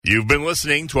You've been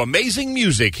listening to amazing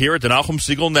music here at the Nachum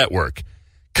Segal Network.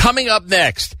 Coming up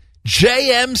next,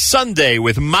 JM Sunday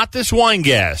with Matis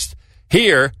Weingast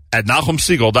here at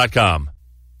NachumSegal.com.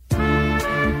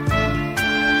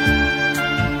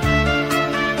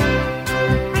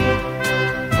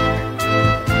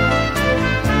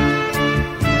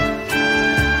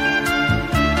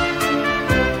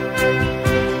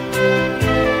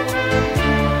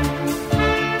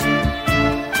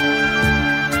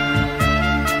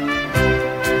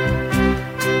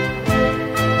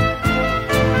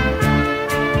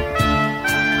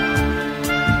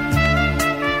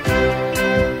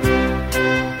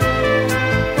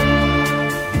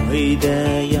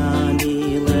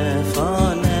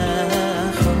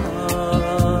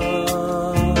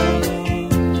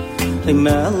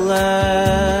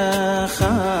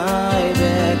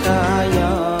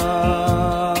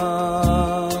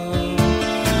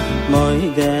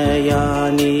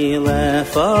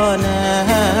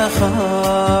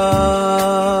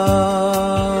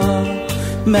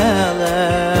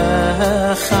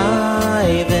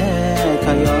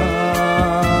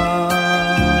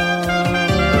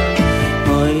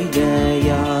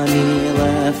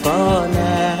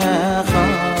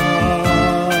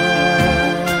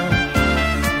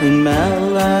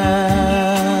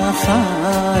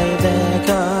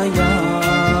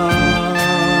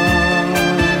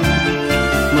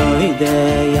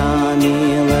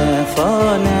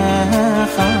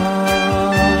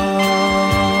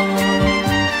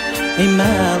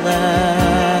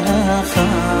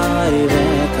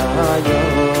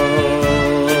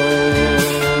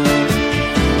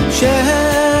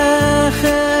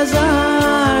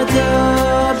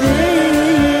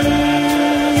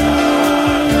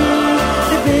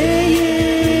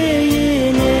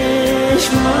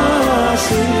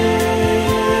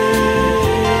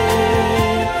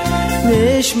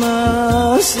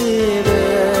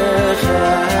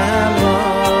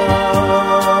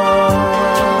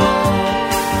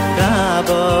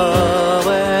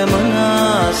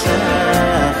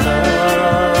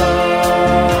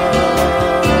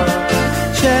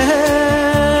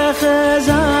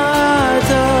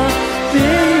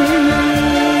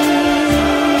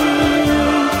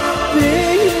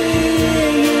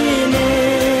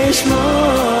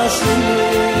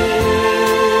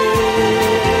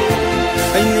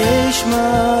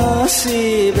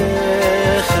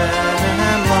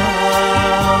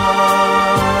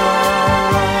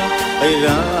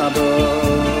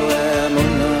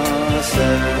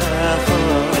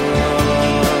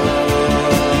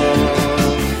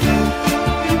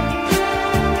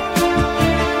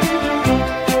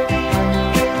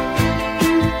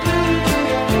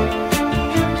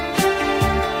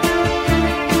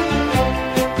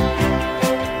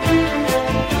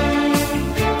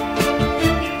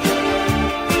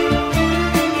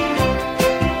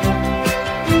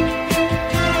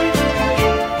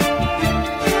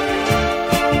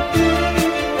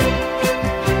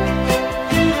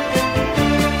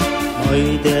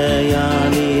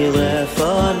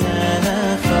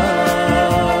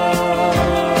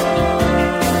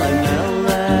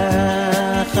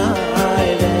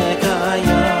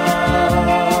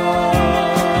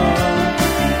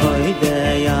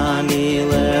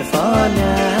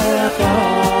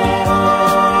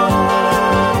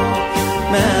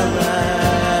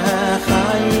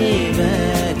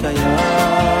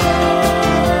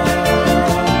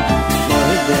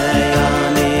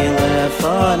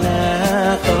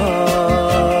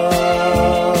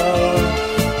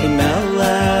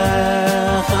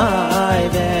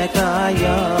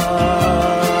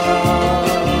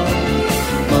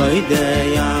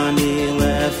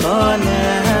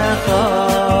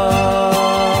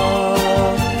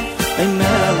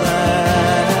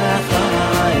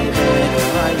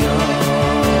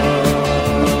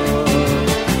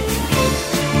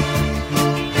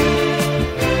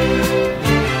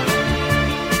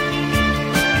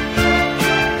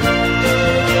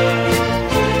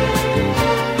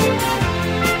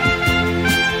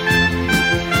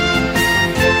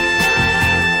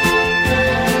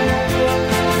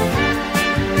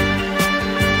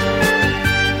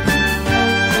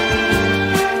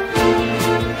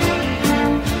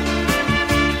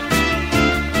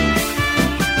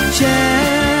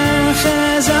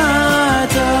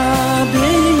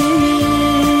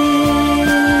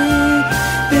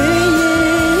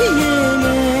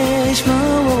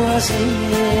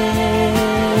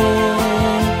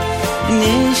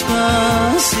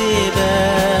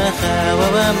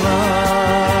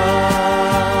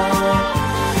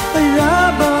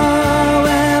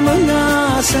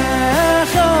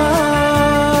 Secha,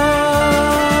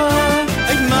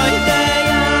 my day.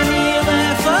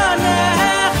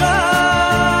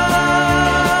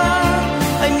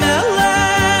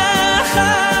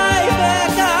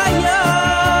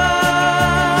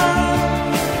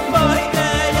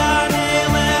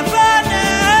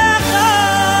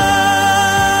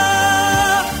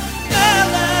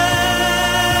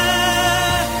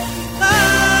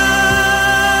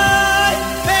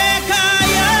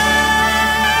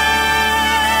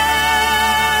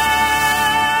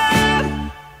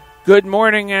 Good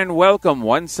morning and welcome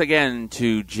once again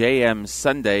to JM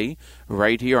Sunday,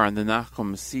 right here on the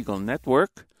Nachum Segal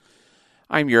Network.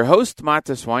 I'm your host,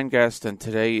 Matis Weingast, and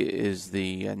today is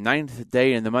the 9th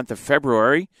day in the month of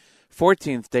February,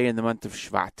 14th day in the month of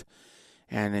Shvat,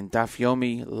 and in Daf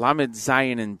Yomi, Lamed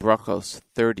Zayin in Brachos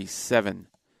 37.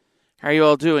 How are you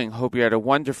all doing? Hope you had a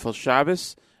wonderful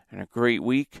Shabbos and a great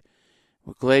week.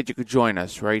 We're glad you could join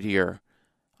us right here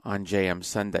on JM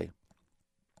Sunday.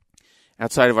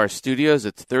 Outside of our studios,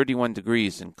 it's 31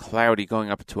 degrees and cloudy,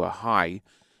 going up to a high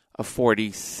of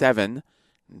 47,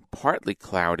 and partly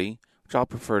cloudy, which I'll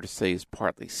prefer to say is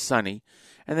partly sunny,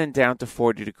 and then down to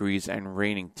 40 degrees and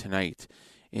raining tonight.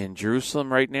 In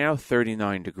Jerusalem right now,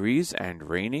 39 degrees and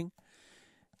raining,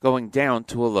 going down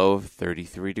to a low of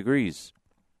 33 degrees.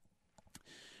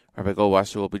 Rabbi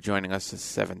Goldwasser will be joining us at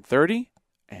 7:30,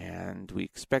 and we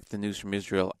expect the news from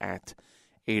Israel at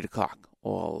 8 o'clock,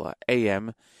 all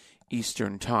a.m.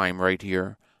 Eastern Time right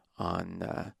here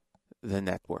on the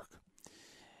network.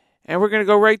 And we're going to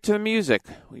go right to the music.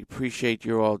 We appreciate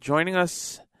you all joining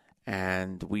us,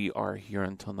 and we are here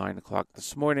until 9 o'clock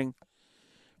this morning,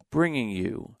 bringing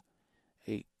you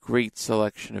a great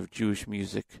selection of Jewish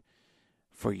music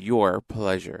for your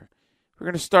pleasure. We're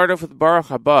going to start off with Baruch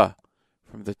Haba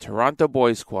from the Toronto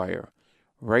Boys Choir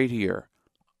right here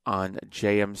on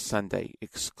JM Sunday,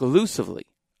 exclusively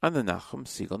on the Nachum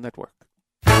Segal Network.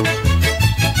 Baruch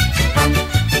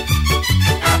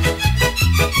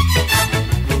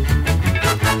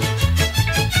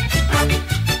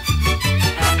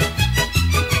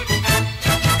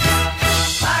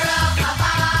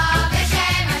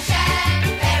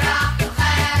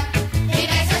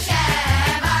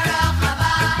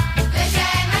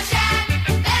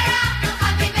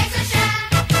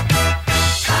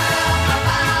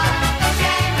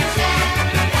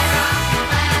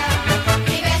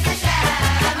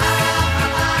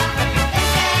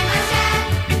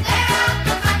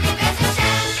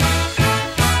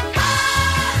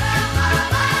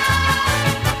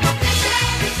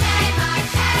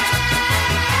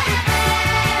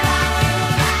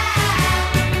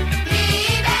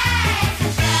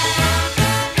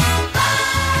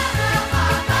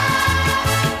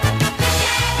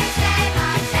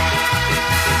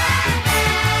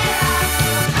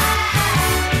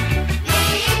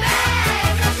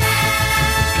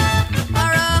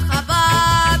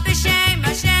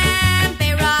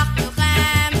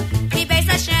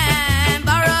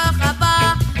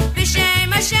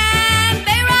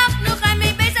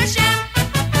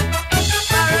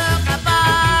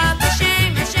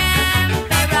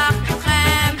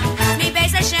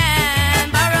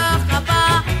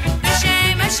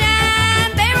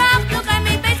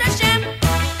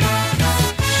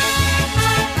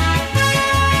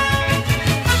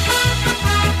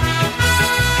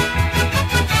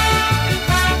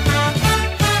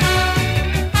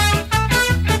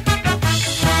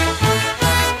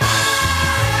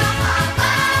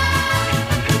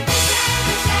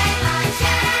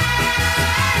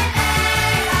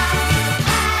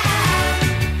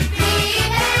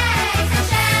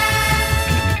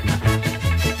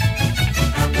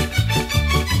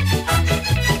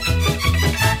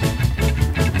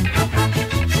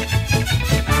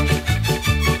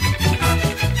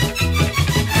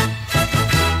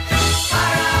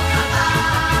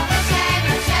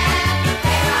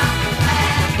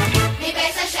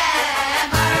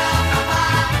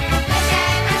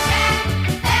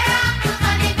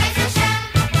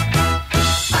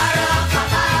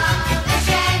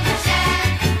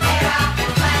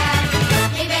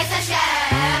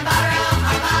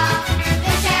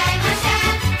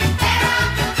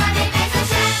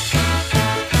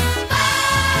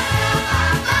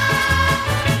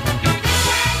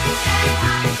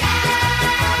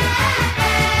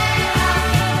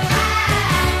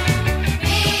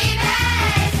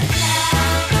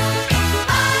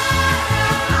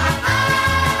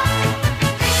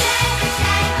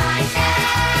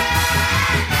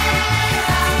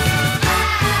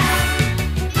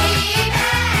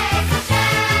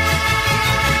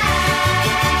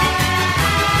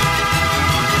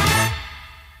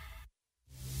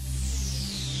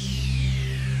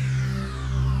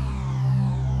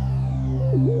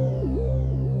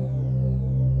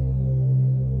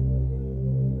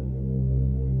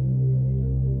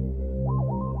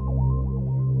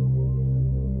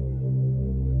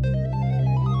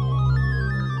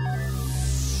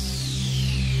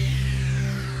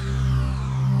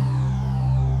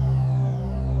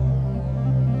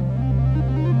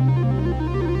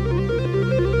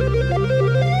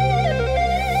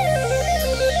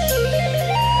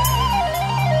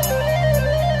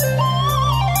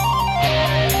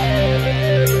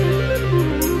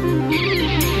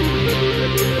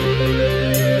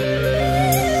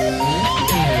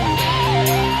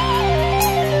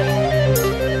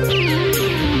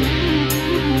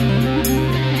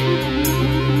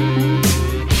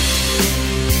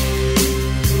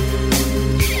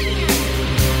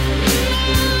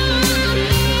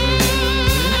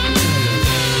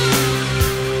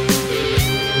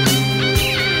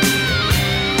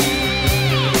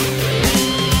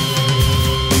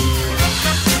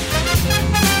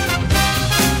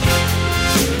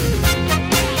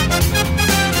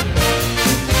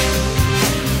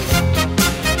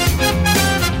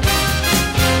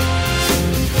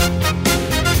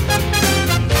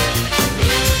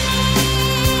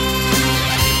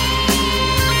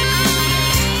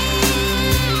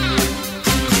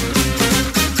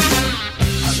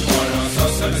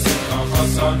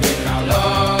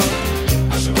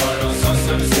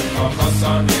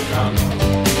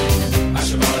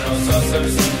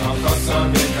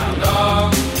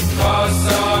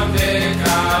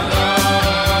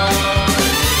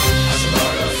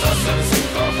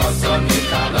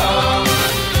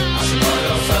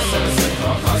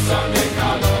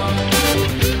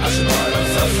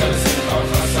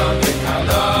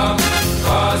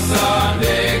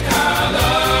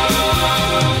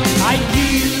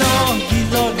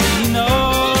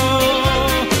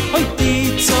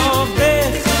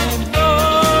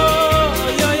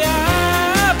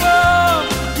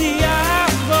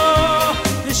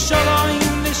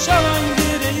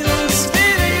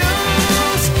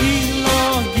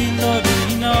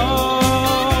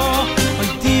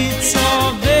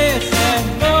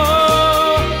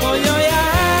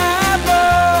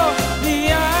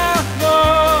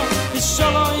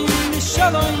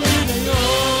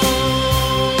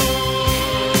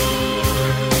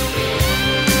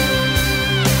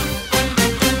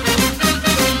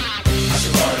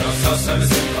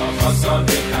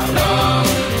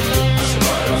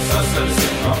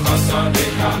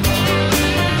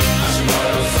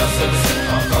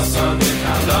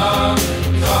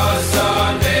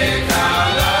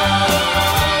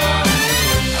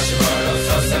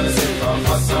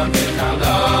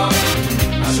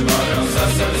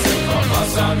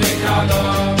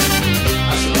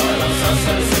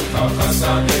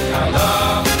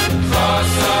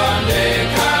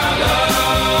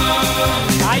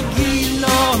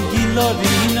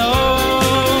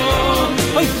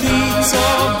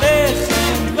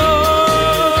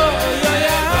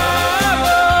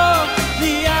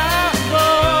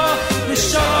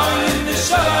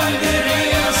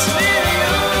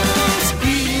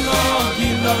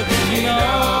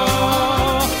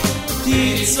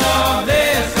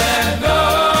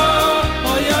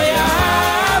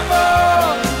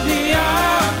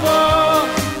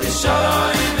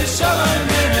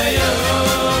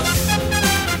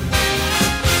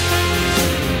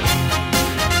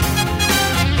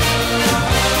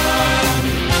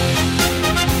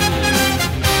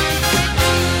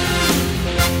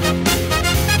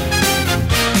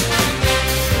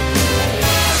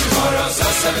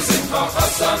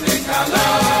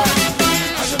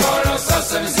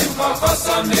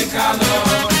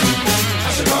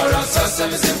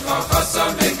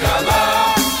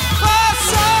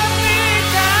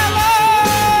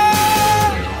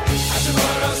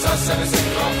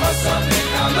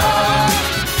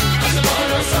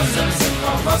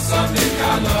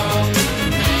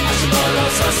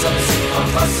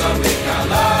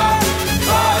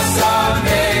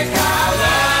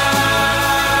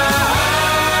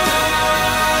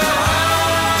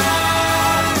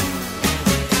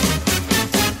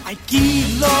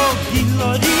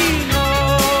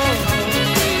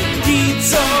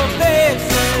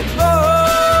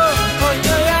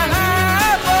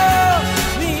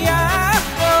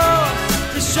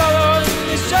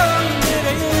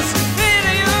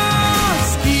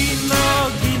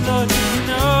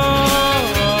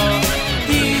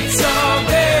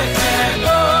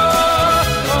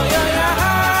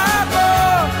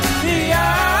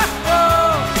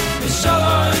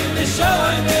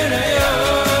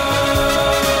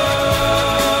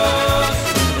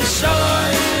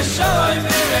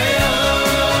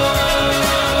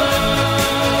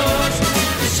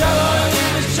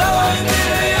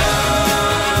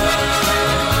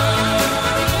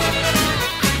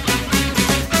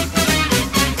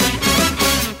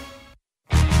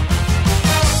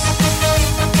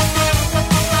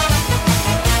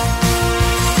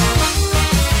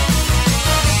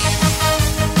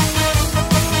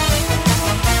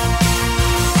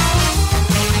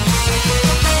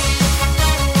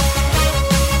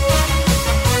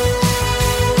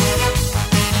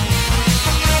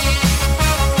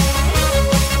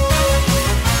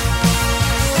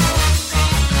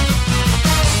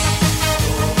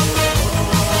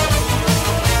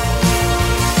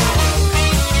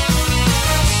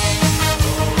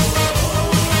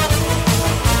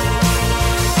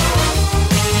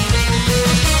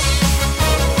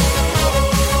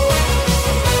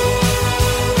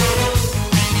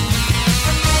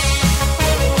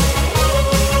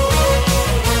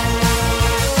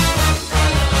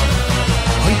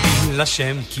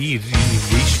Hashem kiri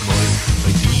vishmoy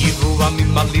V'yivu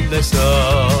amimali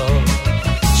lesor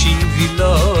Shiri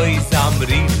loy,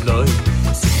 zamri loy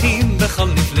Sichim bechal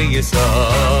nifle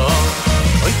yesor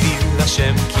Oy bil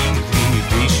Hashem kiri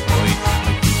vishmoy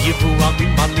V'yivu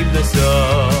amimali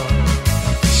lesor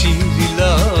Shiri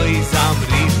loy,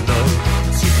 zamri loy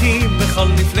Sichim bechal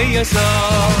nifle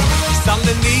yesor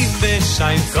Yisaleni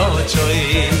v'shaim kochoy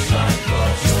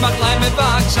Yismak lai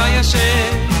mevak shay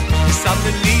Hashem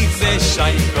Suddenly the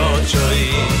shine God kochoy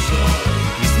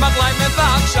Yismach lai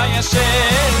mevach shay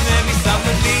Hashem Misam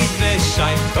li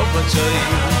v'shay kochoy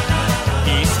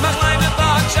Yismach lai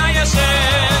mevach shay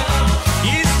Hashem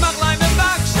Yismach lai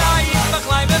mevach shay Yismach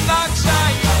lai mevach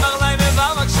shay Yismach lai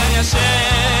mevach shay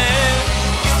Hashem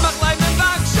Yismach lai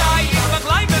mevach shay Yismach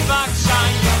lai mevach shay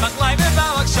Yismach lai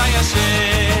mevach shay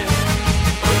Hashem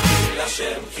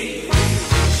Hashem ki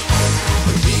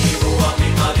Vivu ami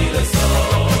mali leso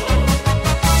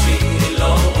Shiri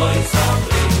lo oi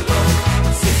samri lo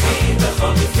Sichi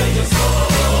bechol mifei yeso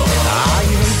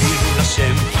Ayin di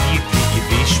Hashem ki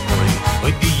vishmoi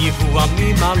Oi vivu ami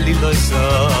mali leso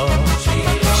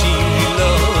Shiri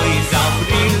lo oi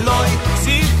samri lo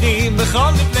Sichi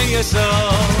bechol mifei yeso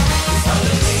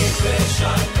Saleni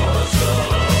v'shay kosho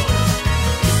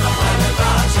Yismach lai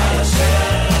mevach shay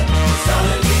Hashem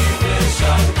Saleni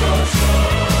v'shay kosho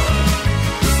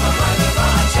Yismach lai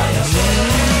mevach shay Hashem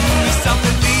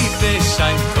Saleni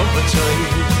v'shay kosho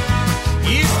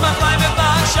Yismach lai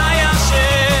mevach shay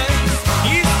Hashem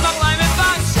Yismach lai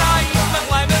mevach shay Yismach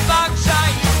lai mevach shay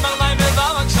Yismach lai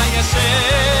mevach shay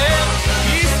Hashem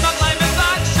Yismach lai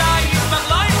mevach shay Yismach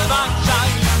lai mevach shay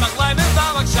Yismach lai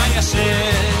mevach shay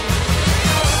Hashem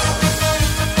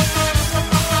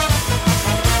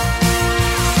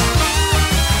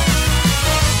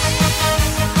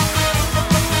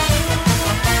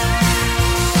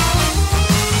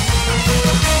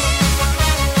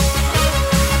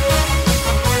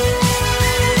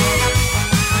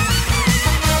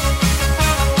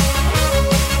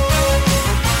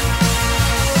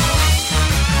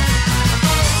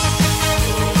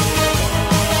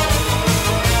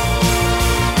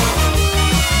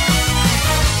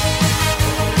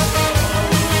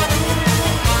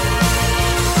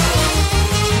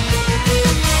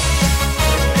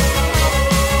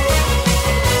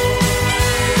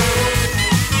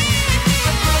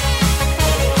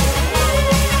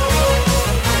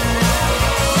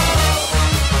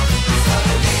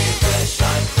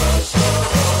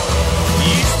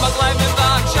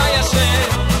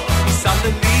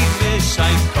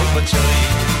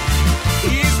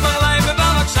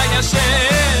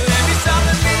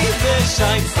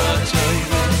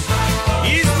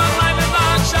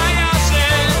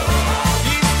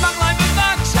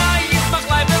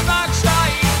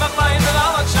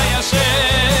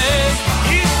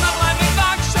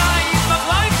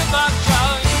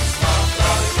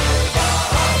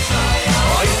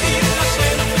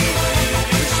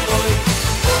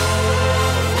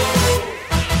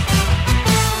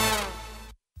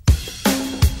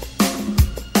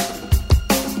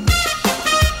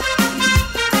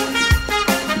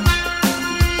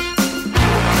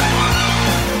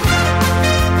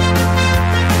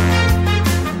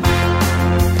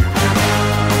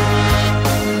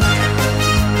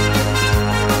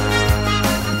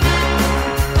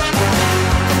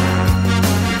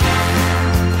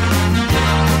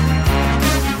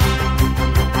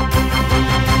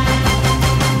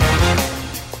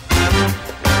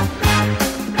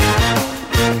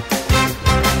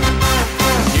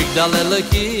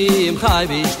Chai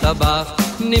v'ishtabach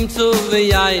Nimtzu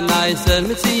v'yayin naiser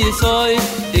mitziyisoy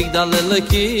Igdal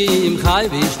Elokim Chai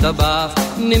v'ishtabach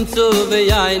Nimtzu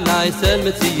v'yayin naiser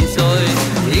mitziyisoy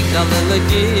Igdal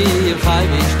Elokim Chai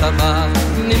v'ishtabach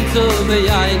Nimtzu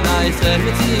v'yayin naiser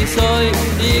mitziyisoy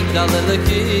Igdal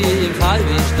Elokim Chai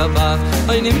v'ishtabach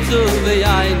Oy nimtzu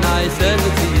v'yayin naiser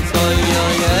mitziyisoy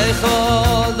Oy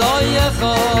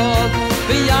echod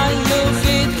v'yayin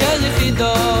yuchid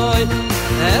ke'yechidoy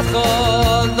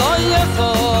Echod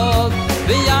echod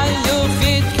v'yayin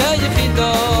yuchid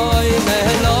ke'yechidoy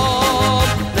Nehelom,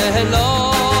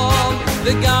 nehelom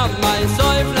v'gam mein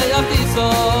soif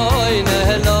le'yachdisoy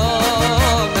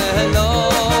Nehelom,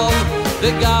 nehelom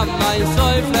v'gam mein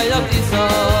soif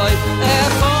le'yachdisoy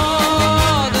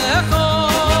Echod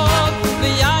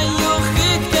v'yayin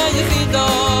yuchid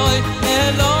ke'yechidoy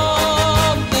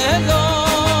Nehelom,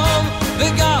 nehelom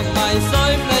v'gam mein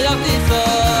soif le'yachdisoy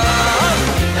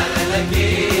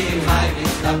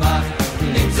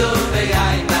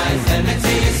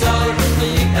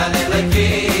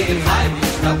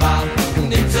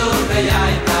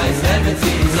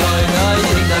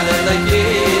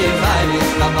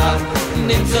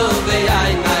Nimtzu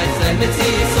v'yayin naiser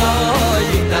mitziyisoy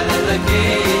Yigdal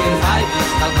Elokim Chai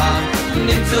v'ishtabach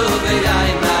Nimtzu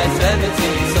v'yayin naiser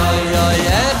mitziyisoy Oy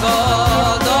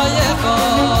echod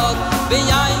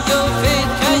v'yayin yuchid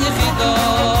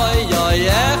ke'yechidoy Oy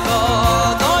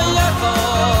echod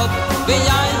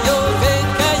v'yayin yuchid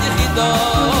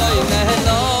ke'yechidoy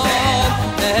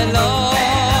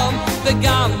Nehelom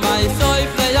v'gam mein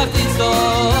soif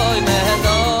le'yachdisoy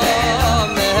Nehelom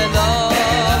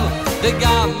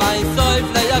וגם mein Zeug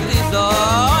leid die so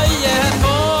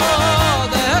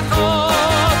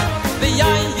echod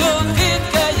ויין יחיד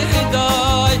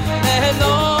כיחידוי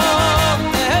נהלום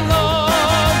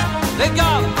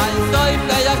וגם mein Zeug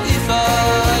leid die so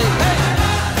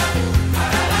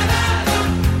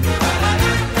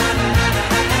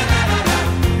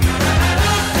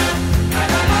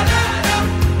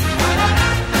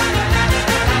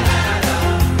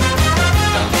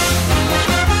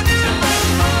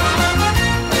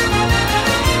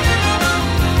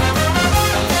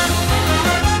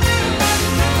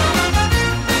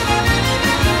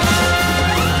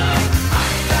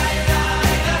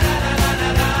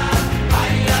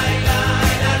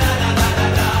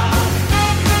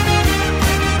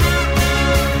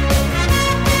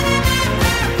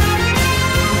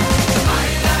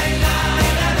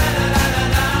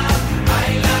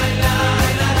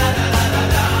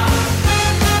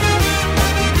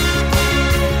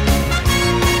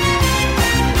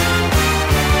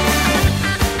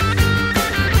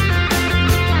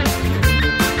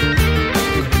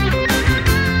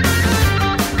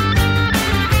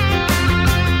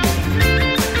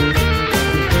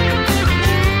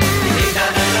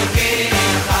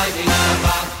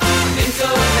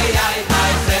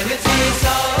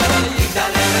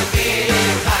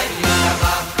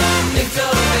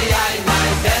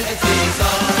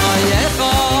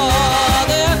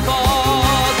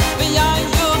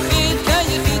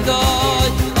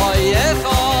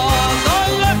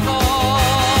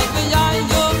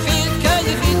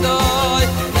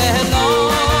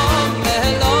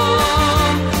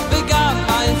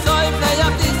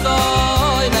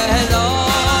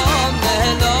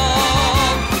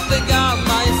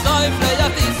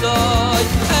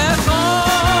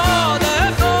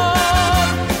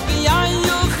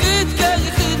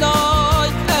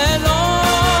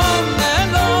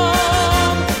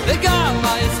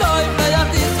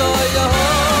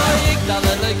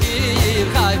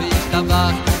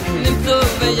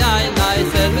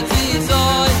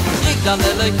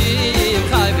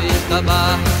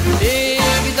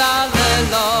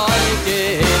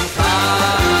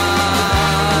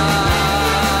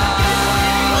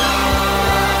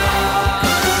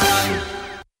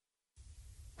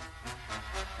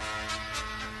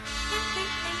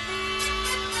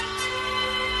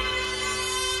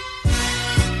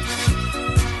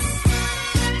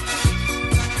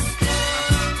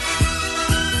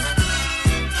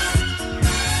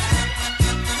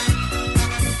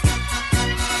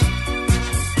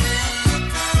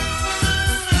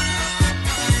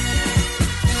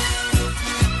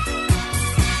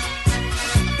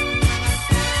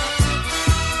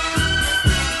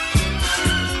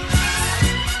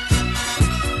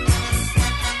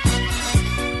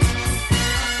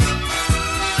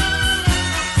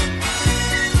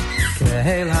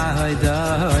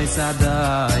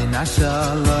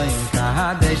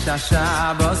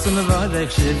Shabbos und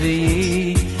Vorech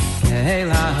Shvi Hey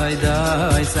la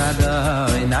Hoydoi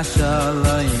Sadoi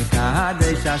Nashaloi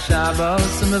Kadesh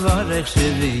Shabbos und Vorech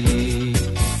Shvi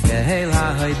Hey la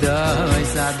Hoydoi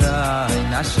Sadoi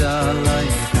Nashaloi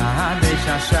Kadesh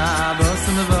Shabbos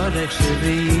und Vorech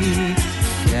Shvi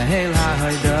Hey la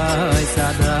Hoydoi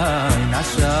Sadoi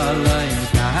Nashaloi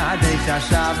Kadesh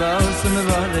Shabbos und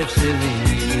Vorech Shvi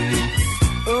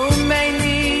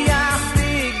Umeini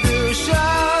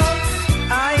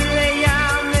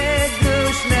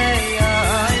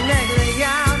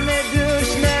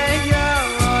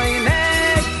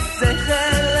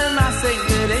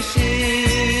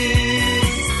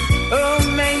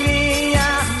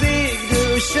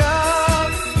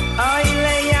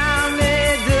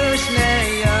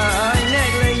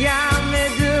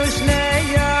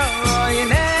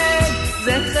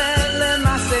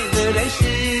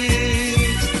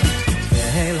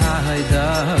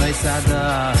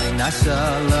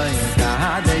Shalom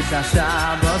Kadesh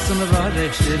Shabbos und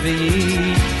Vorech Shvi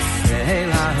Hey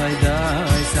la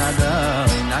Hoydoi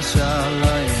Sadoi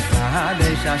Nashalom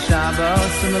Kadesh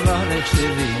Shabbos und Vorech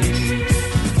Shvi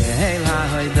Hey la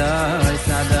Hoydoi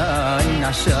Sadoi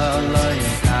Nashalom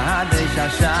Kadesh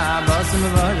Shabbos und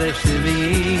Vorech Shvi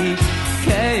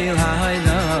Hey la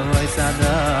Hoydoi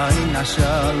Sadoi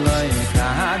Nashalom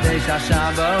Kadesh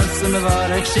Shabbos und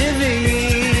Vorech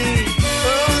Shvi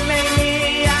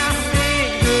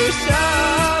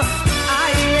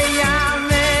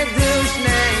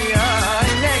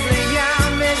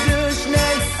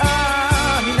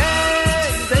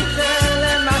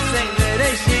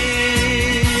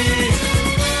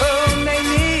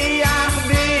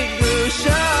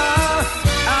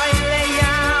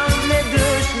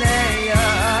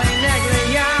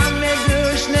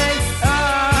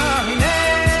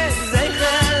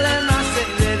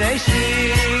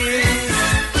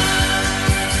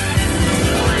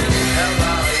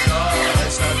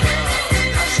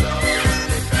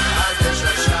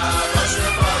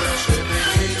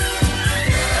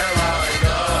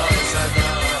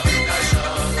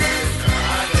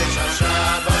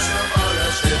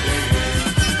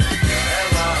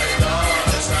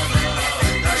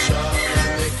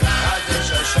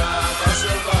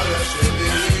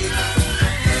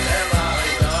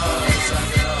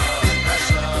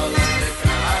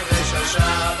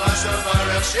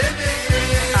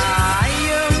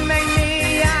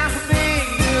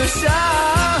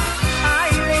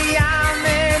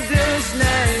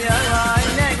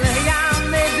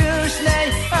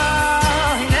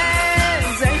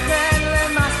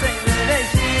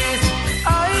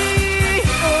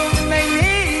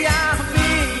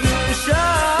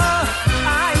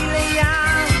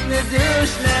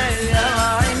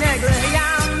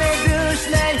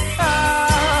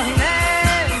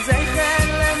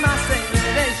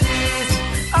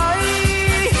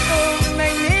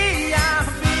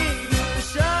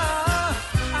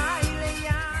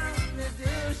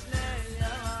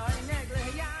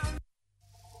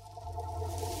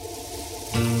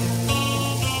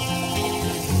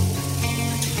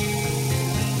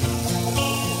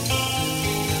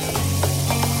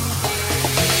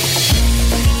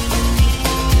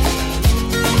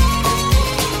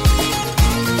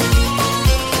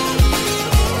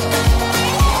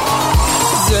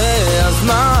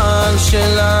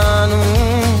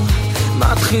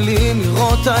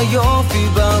את היופי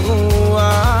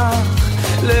ברוח,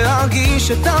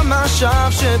 להרגיש את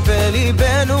המשאב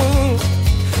שבליבנו,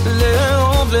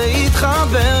 לאהוב,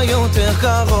 להתחבר יותר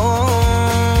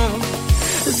קרוב.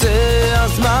 זה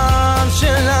הזמן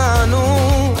שלנו,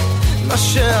 מה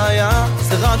שהיה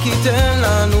זה רק ייתן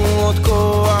לנו עוד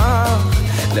כוח,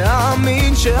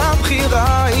 להאמין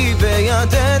שהבחירה היא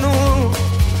בידינו,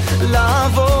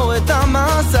 לעבור את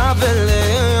המסע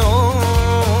ולאהוב.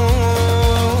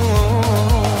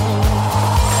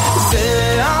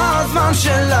 זה הזמן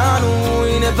שלנו,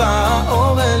 הנה בא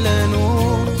אור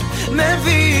אלינו,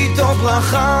 מביא איתו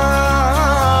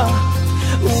ברכה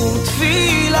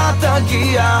ותפילה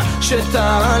תגיע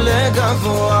שתעלה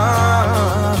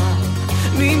גבוה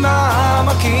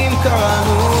ממעמקים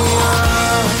קרנויה.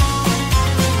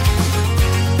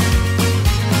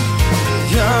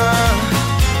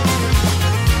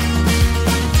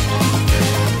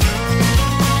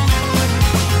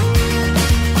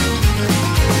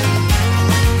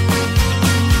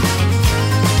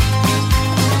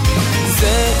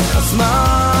 זה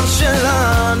הזמן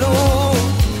שלנו,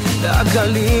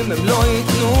 והגלים הם לא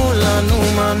ייתנו לנו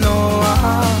מנוע,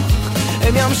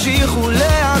 הם ימשיכו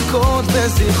להכות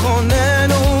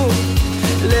בזיכרוננו,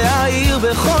 להאיר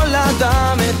בכל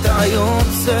אדם את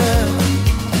היוצר.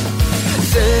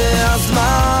 זה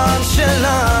הזמן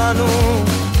שלנו,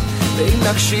 ואם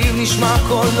נקשיב נשמע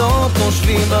קולות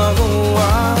נושבים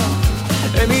ברוח,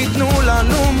 הם ייתנו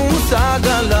לנו מושג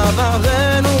על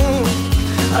עברנו,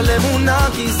 על אמונה,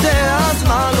 כי זה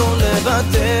הזמן לא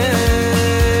לוותר.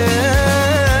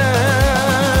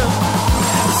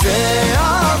 זה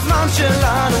הזמן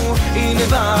שלנו, הנה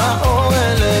בא אור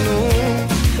אלינו,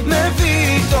 מביא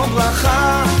איתו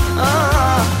ברכה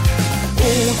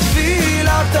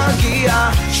ותפילה תגיע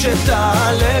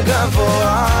שתעלה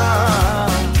גבוה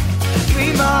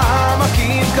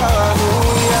ממעמקים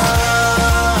קרנויה.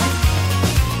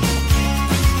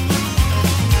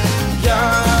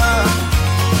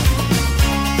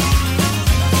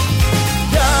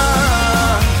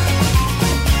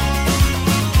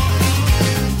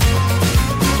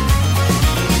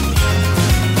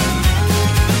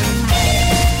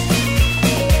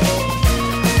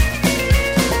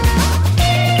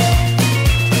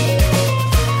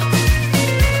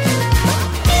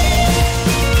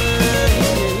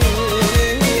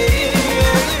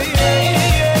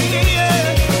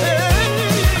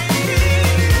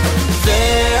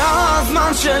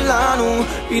 שלנו,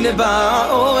 הנה בא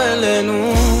אור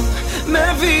אלינו,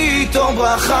 מביא איתו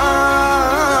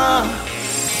ברכה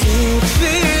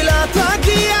ותפילה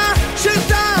תגיע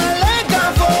שתעלה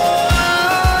גבוה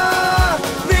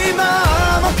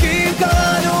ממעמקים קרנויה.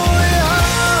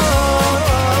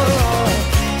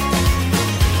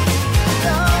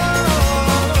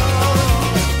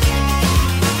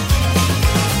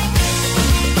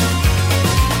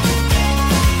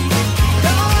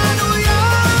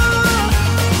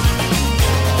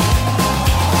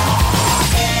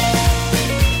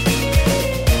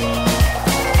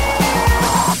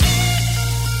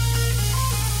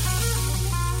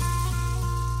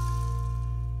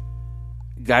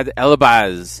 Gad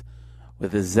Elbaz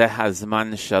with the Zeh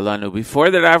Hazman Shalanu. Before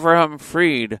that, Avraham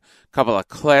Fried, a couple of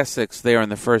classics there in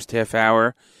the first half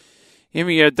hour.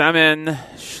 Yimi Yadamen,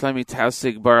 Shlemi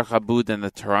Tausig, Baruch Abud, and the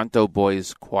Toronto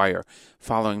Boys Choir,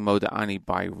 following Moda Ani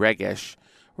by Regesh.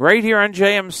 Right here on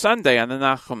JM Sunday on the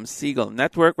Nachum Siegel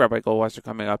Network. Rabbi Goldwasser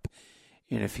coming up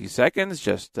in a few seconds.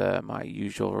 Just my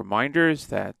usual reminders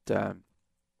that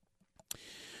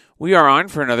we are on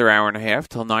for another hour and a half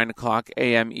till 9 o'clock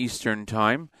a.m. Eastern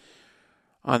Time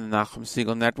on the Nachum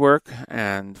Siegel Network.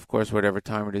 And, of course, whatever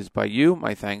time it is by you,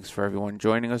 my thanks for everyone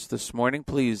joining us this morning.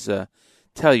 Please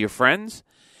tell your friends.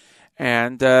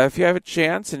 And if you have a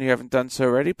chance and you haven't done so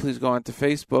already, please go onto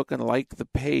Facebook and like the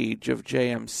page of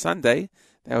JM Sunday.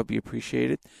 That would be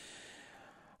appreciated.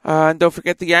 And don't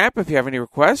forget the app. If you have any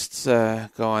requests, go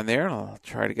on there and I'll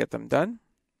try to get them done.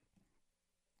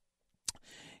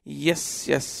 Yes.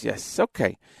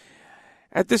 Okay.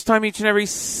 At this time, each and every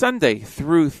Sunday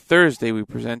through Thursday, we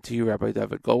present to you Rabbi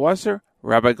David Goldwasser.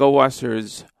 Rabbi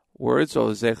Goldwasser's words, O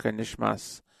Lezecha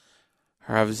Nishmas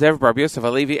Harav Zev Bar Yosef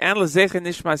Alevi, and Lezecha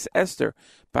Nishmas Esther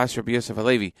Bas Rabbi Yosef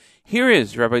Alevi. Here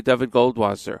is Rabbi David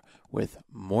Goldwasser with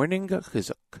Morning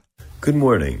Chizuk. Good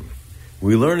morning.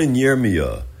 We learn in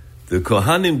Yirmiyah, the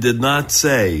Kohanim did not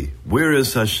say, "Where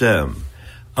is Hashem?"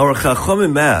 Our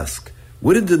Chachomim ask,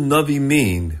 what did the Navi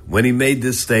mean when he made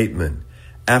this statement?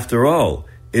 After all,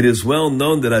 it is well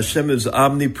known that Hashem is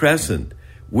omnipresent.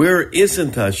 Where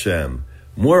isn't Hashem?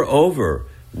 Moreover,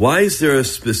 why is there a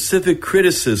specific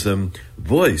criticism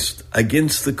voiced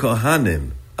against the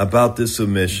Kohanim about this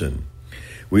omission?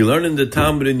 We learn in the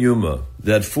Talmud in Yuma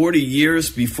that 40 years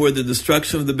before the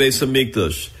destruction of the Beis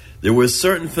HaMikdash, there were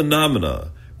certain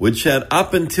phenomena which had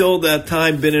up until that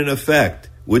time been in effect,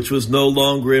 which was no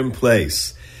longer in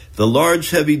place. The large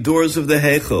heavy doors of the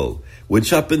Heichel,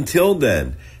 which up until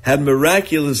then had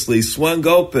miraculously swung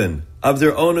open of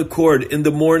their own accord in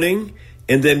the morning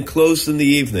and then closed in the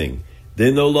evening,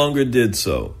 they no longer did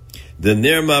so. The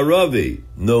Ner Maravi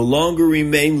no longer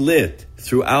remained lit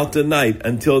throughout the night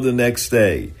until the next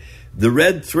day. The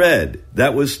red thread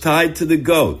that was tied to the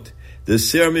goat, the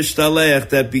Ser Mishtaleach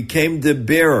that became the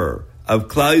bearer of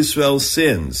Klal Yisrael's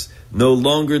sins, no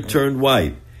longer turned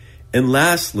white. And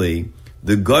lastly,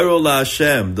 the Gorol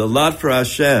Hashem, the lot for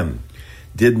Hashem,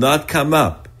 did not come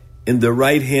up in the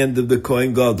right hand of the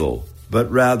Kohen Gadol,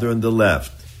 but rather in the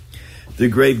left. The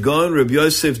great Gaon Rabbi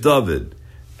Yosef David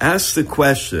asks the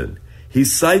question. He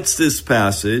cites this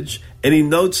passage, and he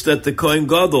notes that the Kohen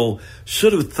Gadol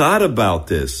should have thought about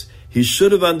this. He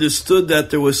should have understood that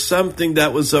there was something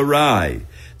that was awry.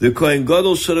 The Kohen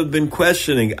Gadol should have been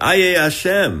questioning, Aye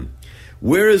Hashem,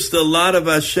 where is the lot of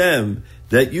Hashem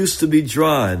that used to be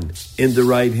drawn in the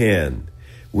right hand?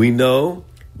 We know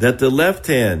that the left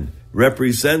hand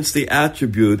represents the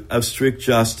attribute of strict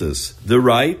justice. The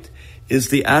right is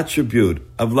the attribute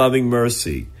of loving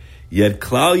mercy. Yet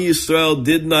Klal Yisrael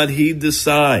did not heed the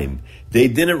sign. They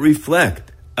didn't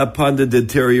reflect upon the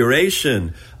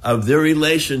deterioration of their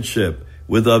relationship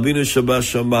with Avinu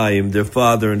Shabbat their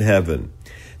Father in heaven.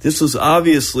 This was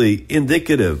obviously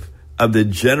indicative of the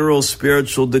general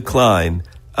spiritual decline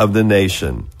of the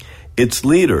nation. Its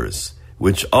leaders,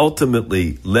 which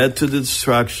ultimately led to the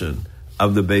destruction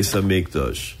of the Beis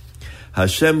HaMikdash.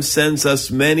 Hashem sends us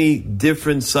many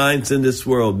different signs in this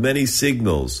world, many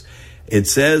signals. It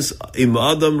says, Im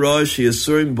Adam Rosh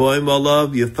Yisurim Boim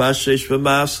Alav Yefashesh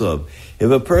V'Masav.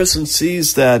 If a person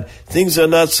sees that things are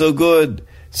not so good,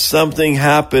 something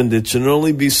happened, it should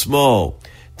only be small.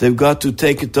 They've got to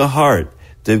take it to heart.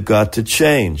 They've got to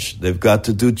change. They've got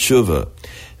to do tshuva.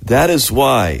 That is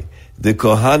why the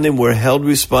Kohanim were held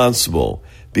responsible,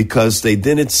 because they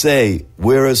didn't say,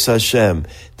 where is Hashem?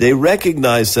 They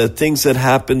recognized that things had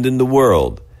happened in the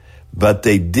world, but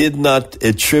they did not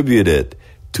attribute it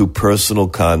to personal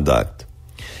conduct.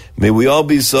 May we all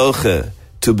be zoche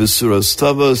to Besuros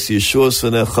Tavos, Yeshuos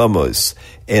V'Nechamos,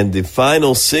 and the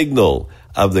final signal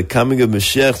of the coming of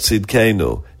Mashiach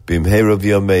Tzidkenu, B'mheira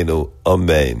V'yameinu,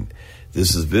 Amen.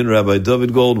 This has been Rabbi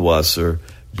David Goldwasser,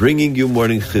 bringing you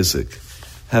Morning Chizuk.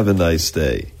 Have a nice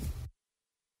day.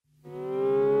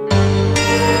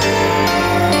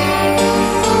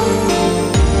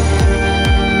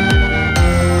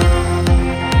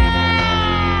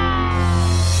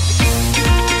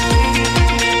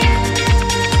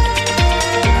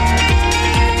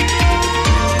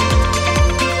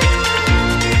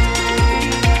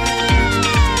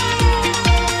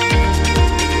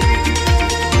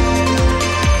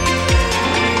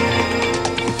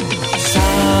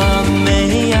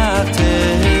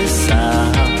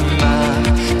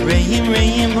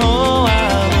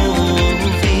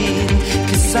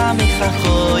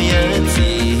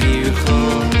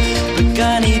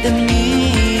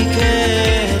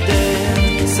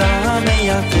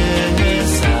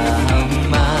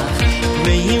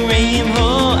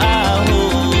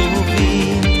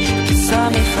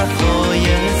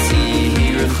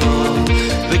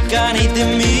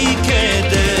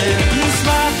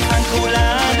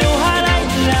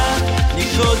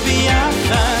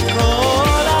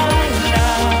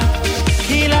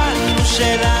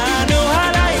 שלנו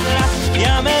הלילה,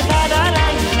 ים אחד הלילה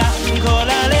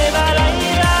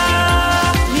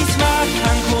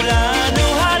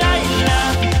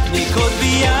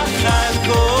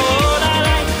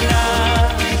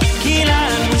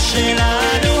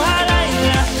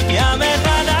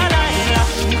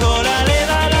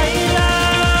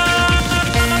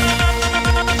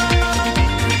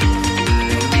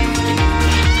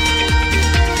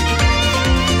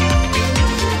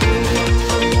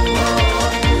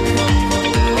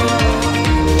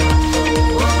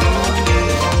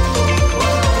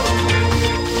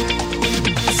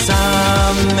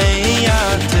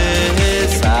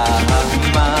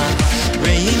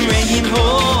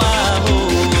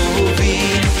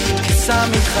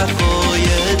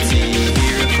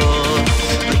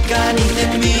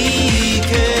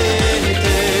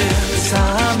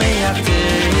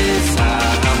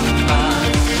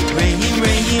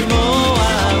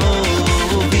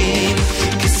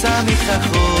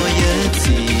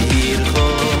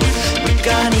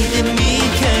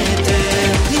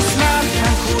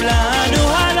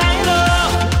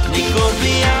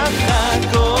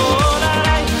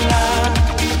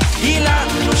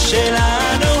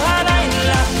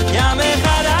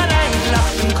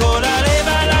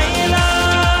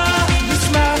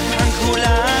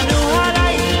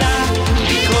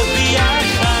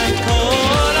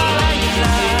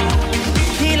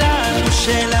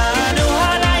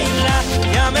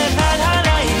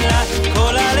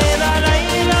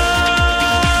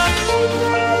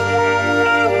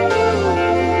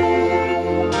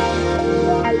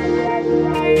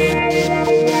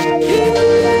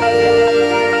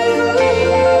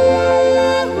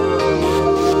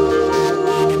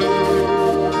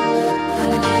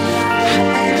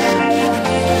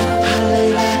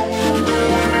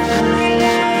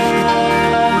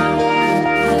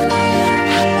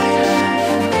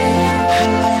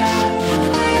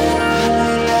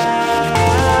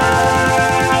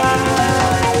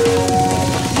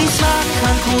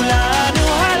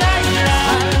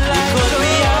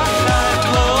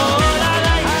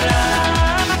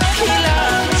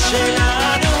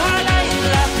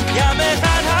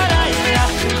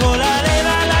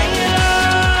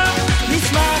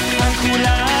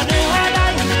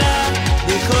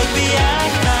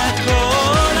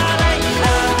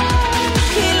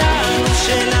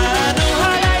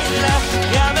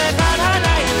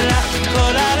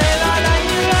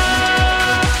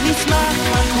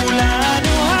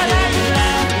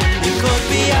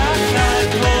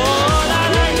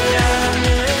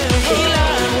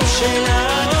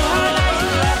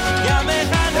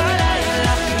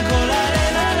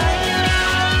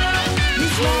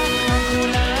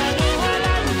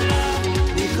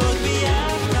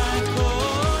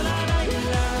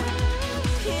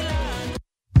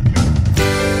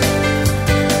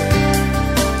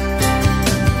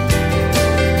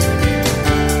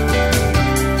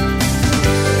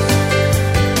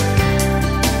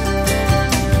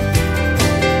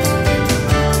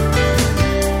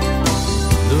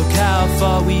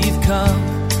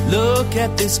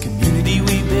at this community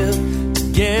we build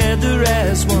together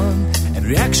as one.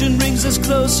 Every action brings us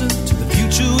closer to the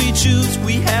future we choose.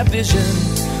 We have vision,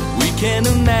 we can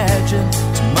imagine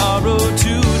tomorrow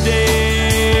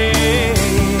today.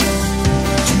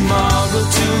 Tomorrow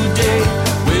today,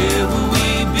 where will we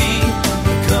be?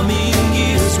 The coming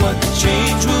years, what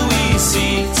change will we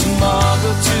see?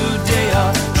 Tomorrow today,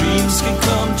 our dreams can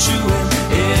come true, and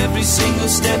every single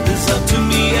step is up to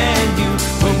me and you.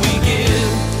 When we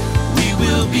give, we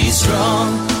will be strong,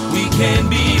 we can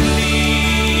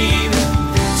believe.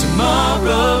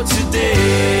 Tomorrow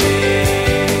today.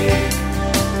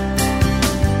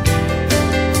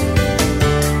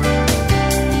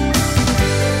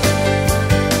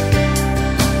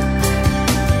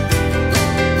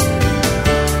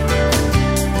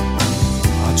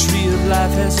 Our tree of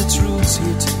life has its roots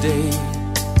here today.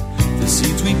 The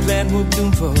seeds we plant will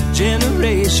bloom for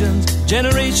generations.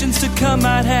 Generations to come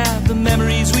might have the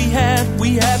memories we had.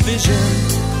 We have vision,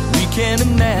 we can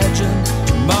imagine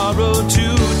tomorrow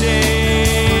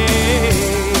today.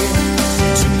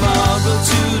 Tomorrow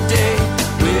today,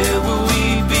 where will we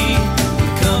be? The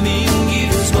coming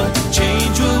years, what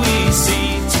change will we see?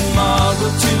 Tomorrow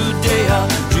today, our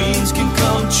dreams can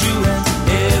come true, and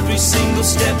every single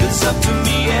step is up to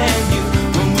me and you.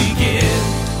 When we give,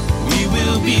 we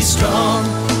will be strong,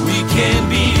 we can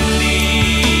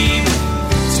believe.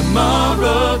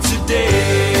 Tomorrow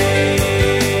today.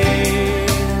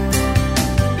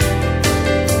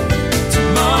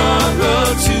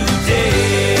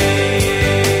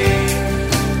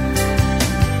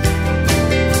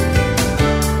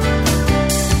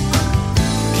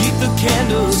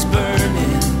 Candles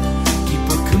burning, keep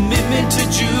a commitment to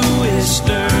Jewish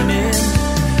learning,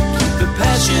 keep the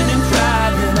passion and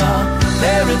pride in our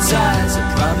parents' eyes, a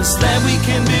promise that we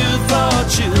can build for our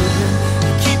children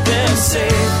and keep them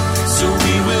safe, so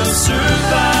we will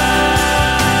survive.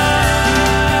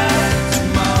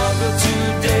 Tomorrow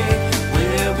today,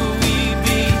 where will we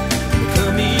be? The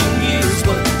coming years,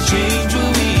 what change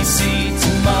will we see?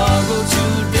 Tomorrow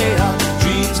today, our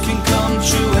dreams can come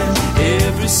true, and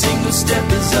every single step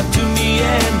is up to me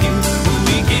and you. When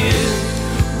we give,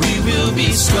 we will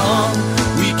be strong,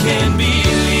 we can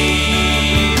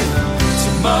believe.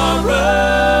 Tomorrow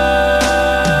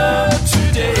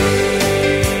today.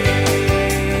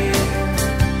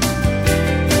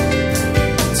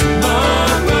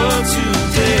 Tomorrow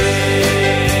today.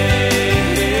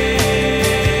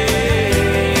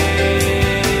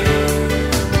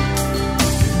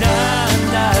 Na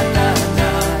na na na.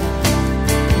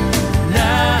 Na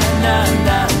na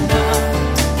na na.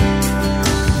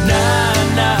 Na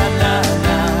na na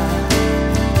na.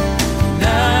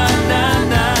 Na na na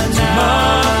na.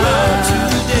 Tomorrow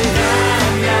today.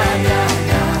 Na na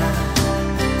na.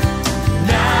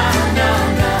 Na na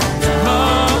na.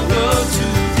 Tomorrow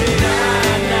today. Na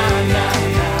na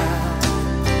na.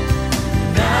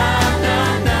 Na na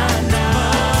na.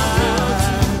 Tomorrow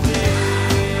today.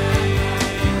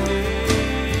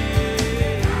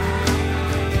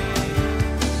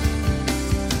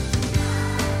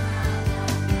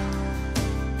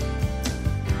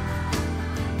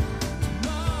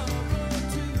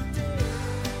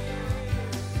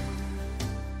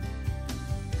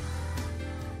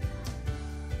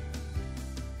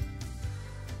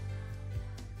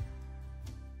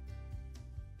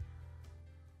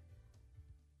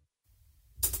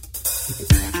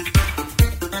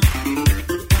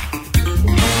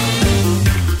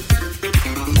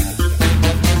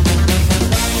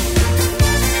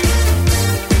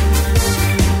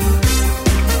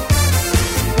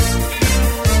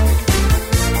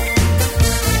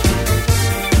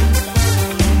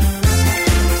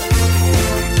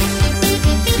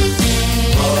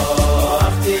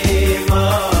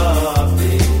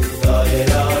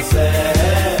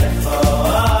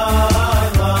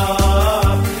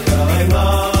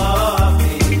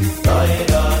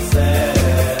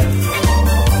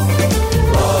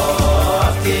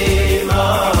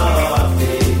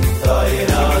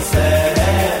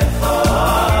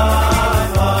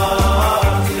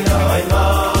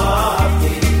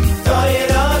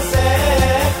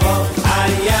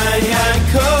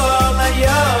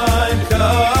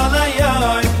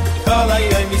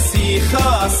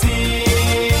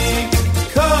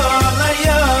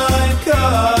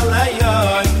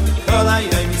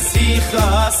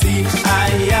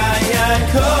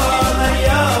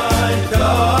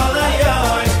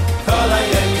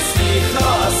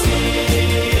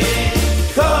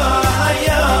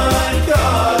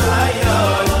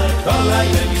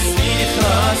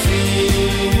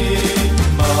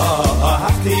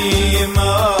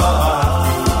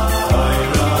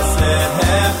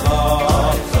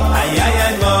 Ay, ay,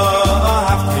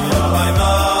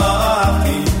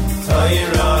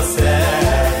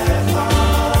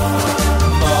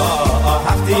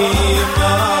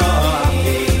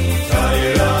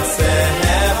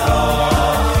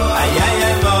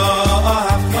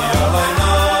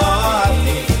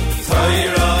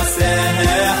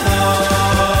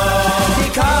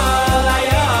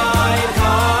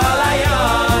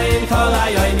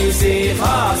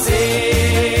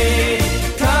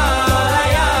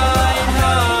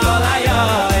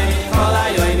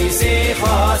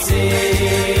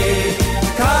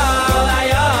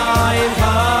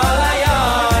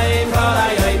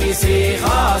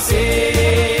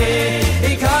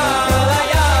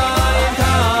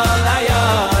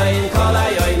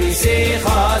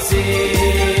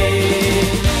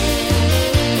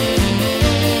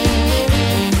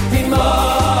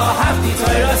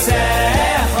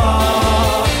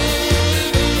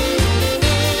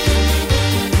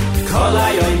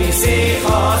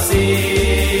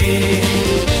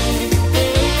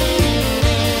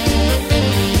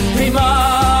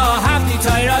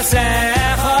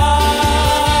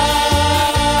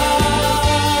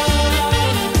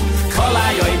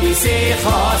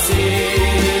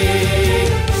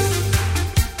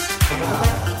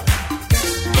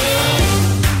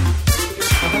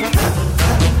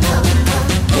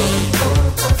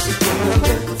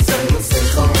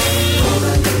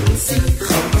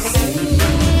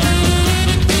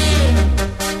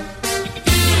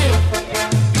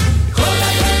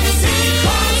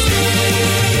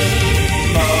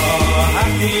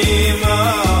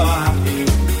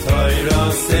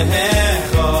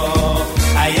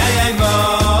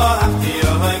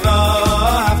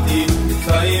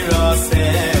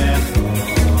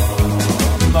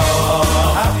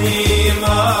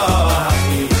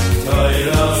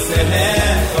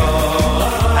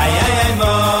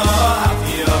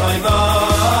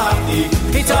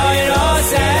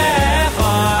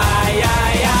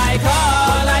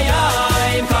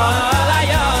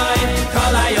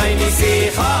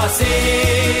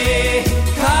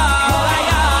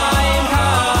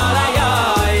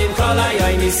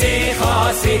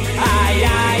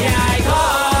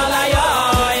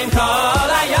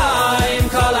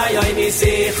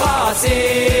 misichasi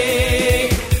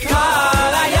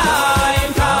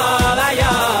kalayim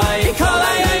kalayim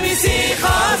kalayim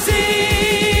misichasi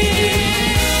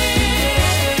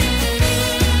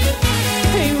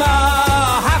ima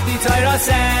hafti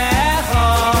tayrasecha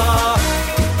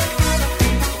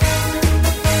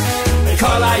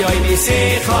kalayim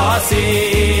misichasi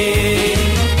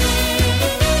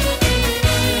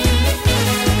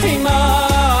ima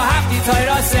hafti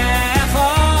tayrasecha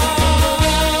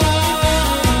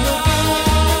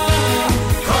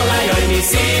kalayim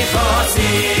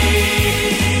misichasi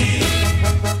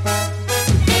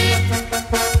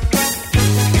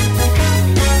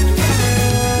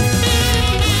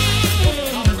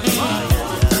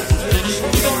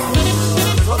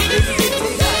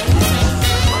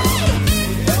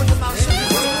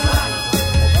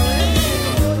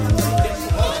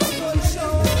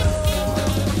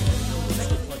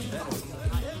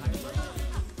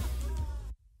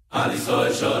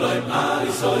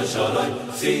Alisol shalom,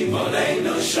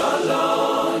 Simoleinu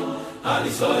shalom.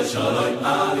 Alisol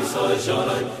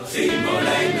shalom,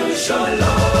 Simoleinu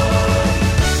shalom.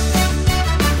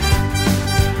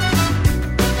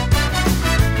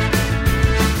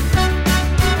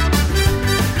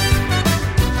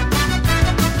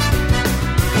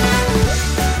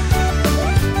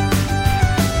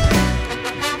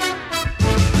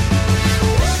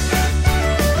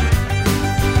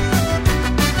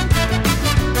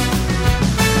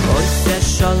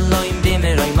 Shalom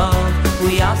b'meroimov,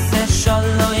 u'yaseh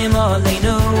shalom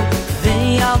aleinu,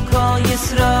 v'yal kol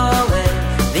Yisrael,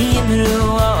 v'yimru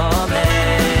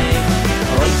amen.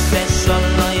 Oiseh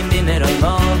shalom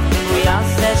b'meroimov,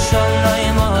 u'yaseh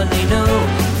shalom aleinu,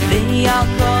 v'yal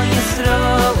kol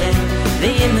Yisrael,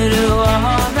 v'yimru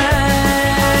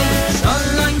amen.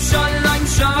 Shalom, shalom,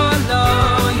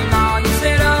 shalom, al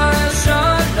Yisrael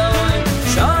shalom,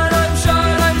 shalom,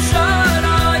 shalom,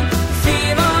 shalom,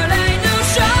 Simoleinu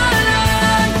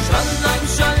shalom, shalom,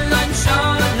 shalom,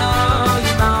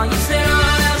 shalom, al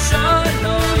Yisrael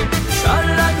shalom,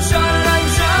 shalom, shalom,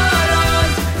 shalom,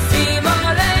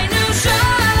 Simoleinu shalom.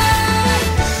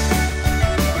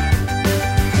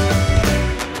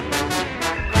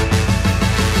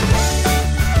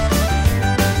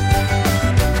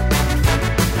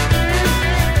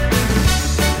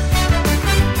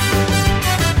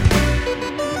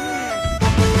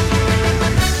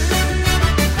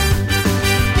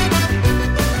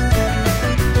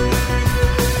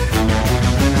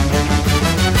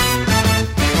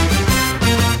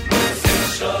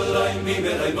 Shalom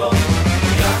b'meroimov,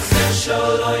 yaseh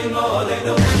shalom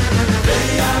aleinu,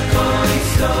 v'yal kol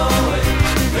Yisrael,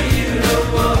 v'yimru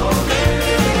amen.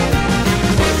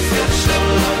 Oiseh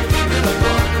shalom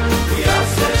b'meroimov,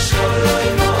 yaseh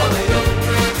shalom aleinu,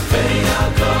 v'yal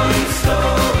kol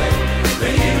Yisrael,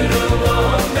 v'yimru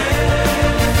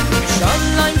amen.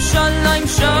 Shalom, shalom,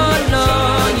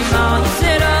 shalom, al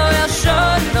Yisrael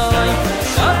shalom,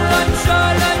 shalom,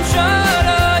 shalom,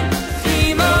 shalom,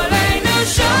 Simoleinu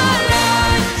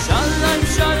shalom, shalom,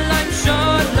 shalom,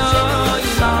 shalom,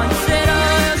 al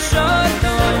Yisrael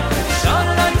shalom,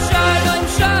 shalom, shalom,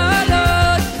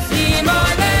 shalom,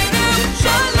 Simoleinu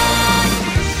shalom.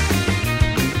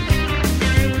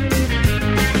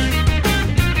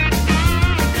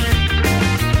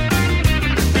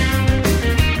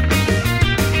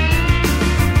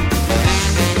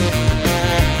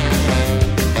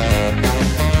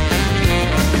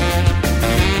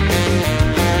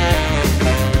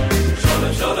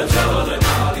 Shalom, shalom, shalom,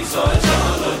 al Yisrael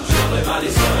shalom, shalom, al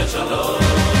Yisrael shalom.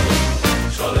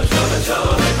 Shalom, shalom,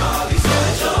 shalom, al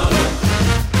Yisrael shalom.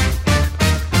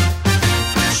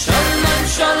 Shalom,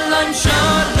 shalom,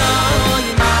 shalom,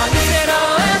 al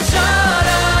Yisrael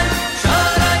shalom,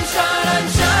 shalom, shalom,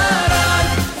 shalom,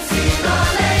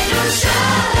 Simoleinu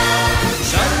shalom,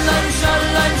 shalom,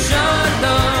 shalom,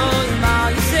 shalom,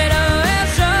 al Yisrael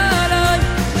shalom,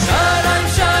 shalom,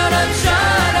 shalom,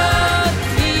 shalom,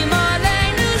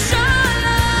 Simoleinu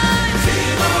shalom,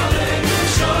 Simoleinu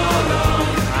shalom.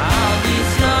 al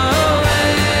Yisrael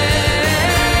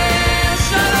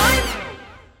shalom.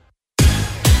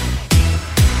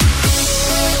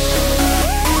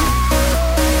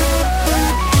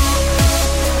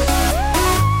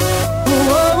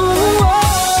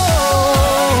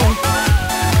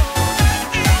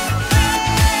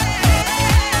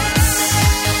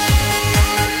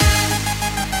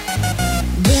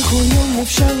 בכל יום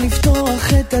אפשר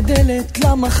לפתוח את הדלת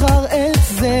למחר את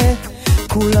זה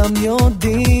כולם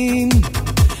יודעים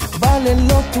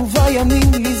בלילות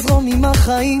ובימים לזרום עם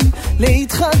החיים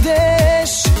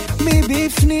להתחדש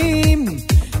מבפנים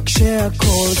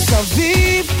כשהכל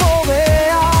סביב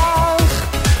פורח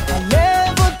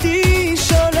הלב אותי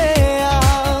שולח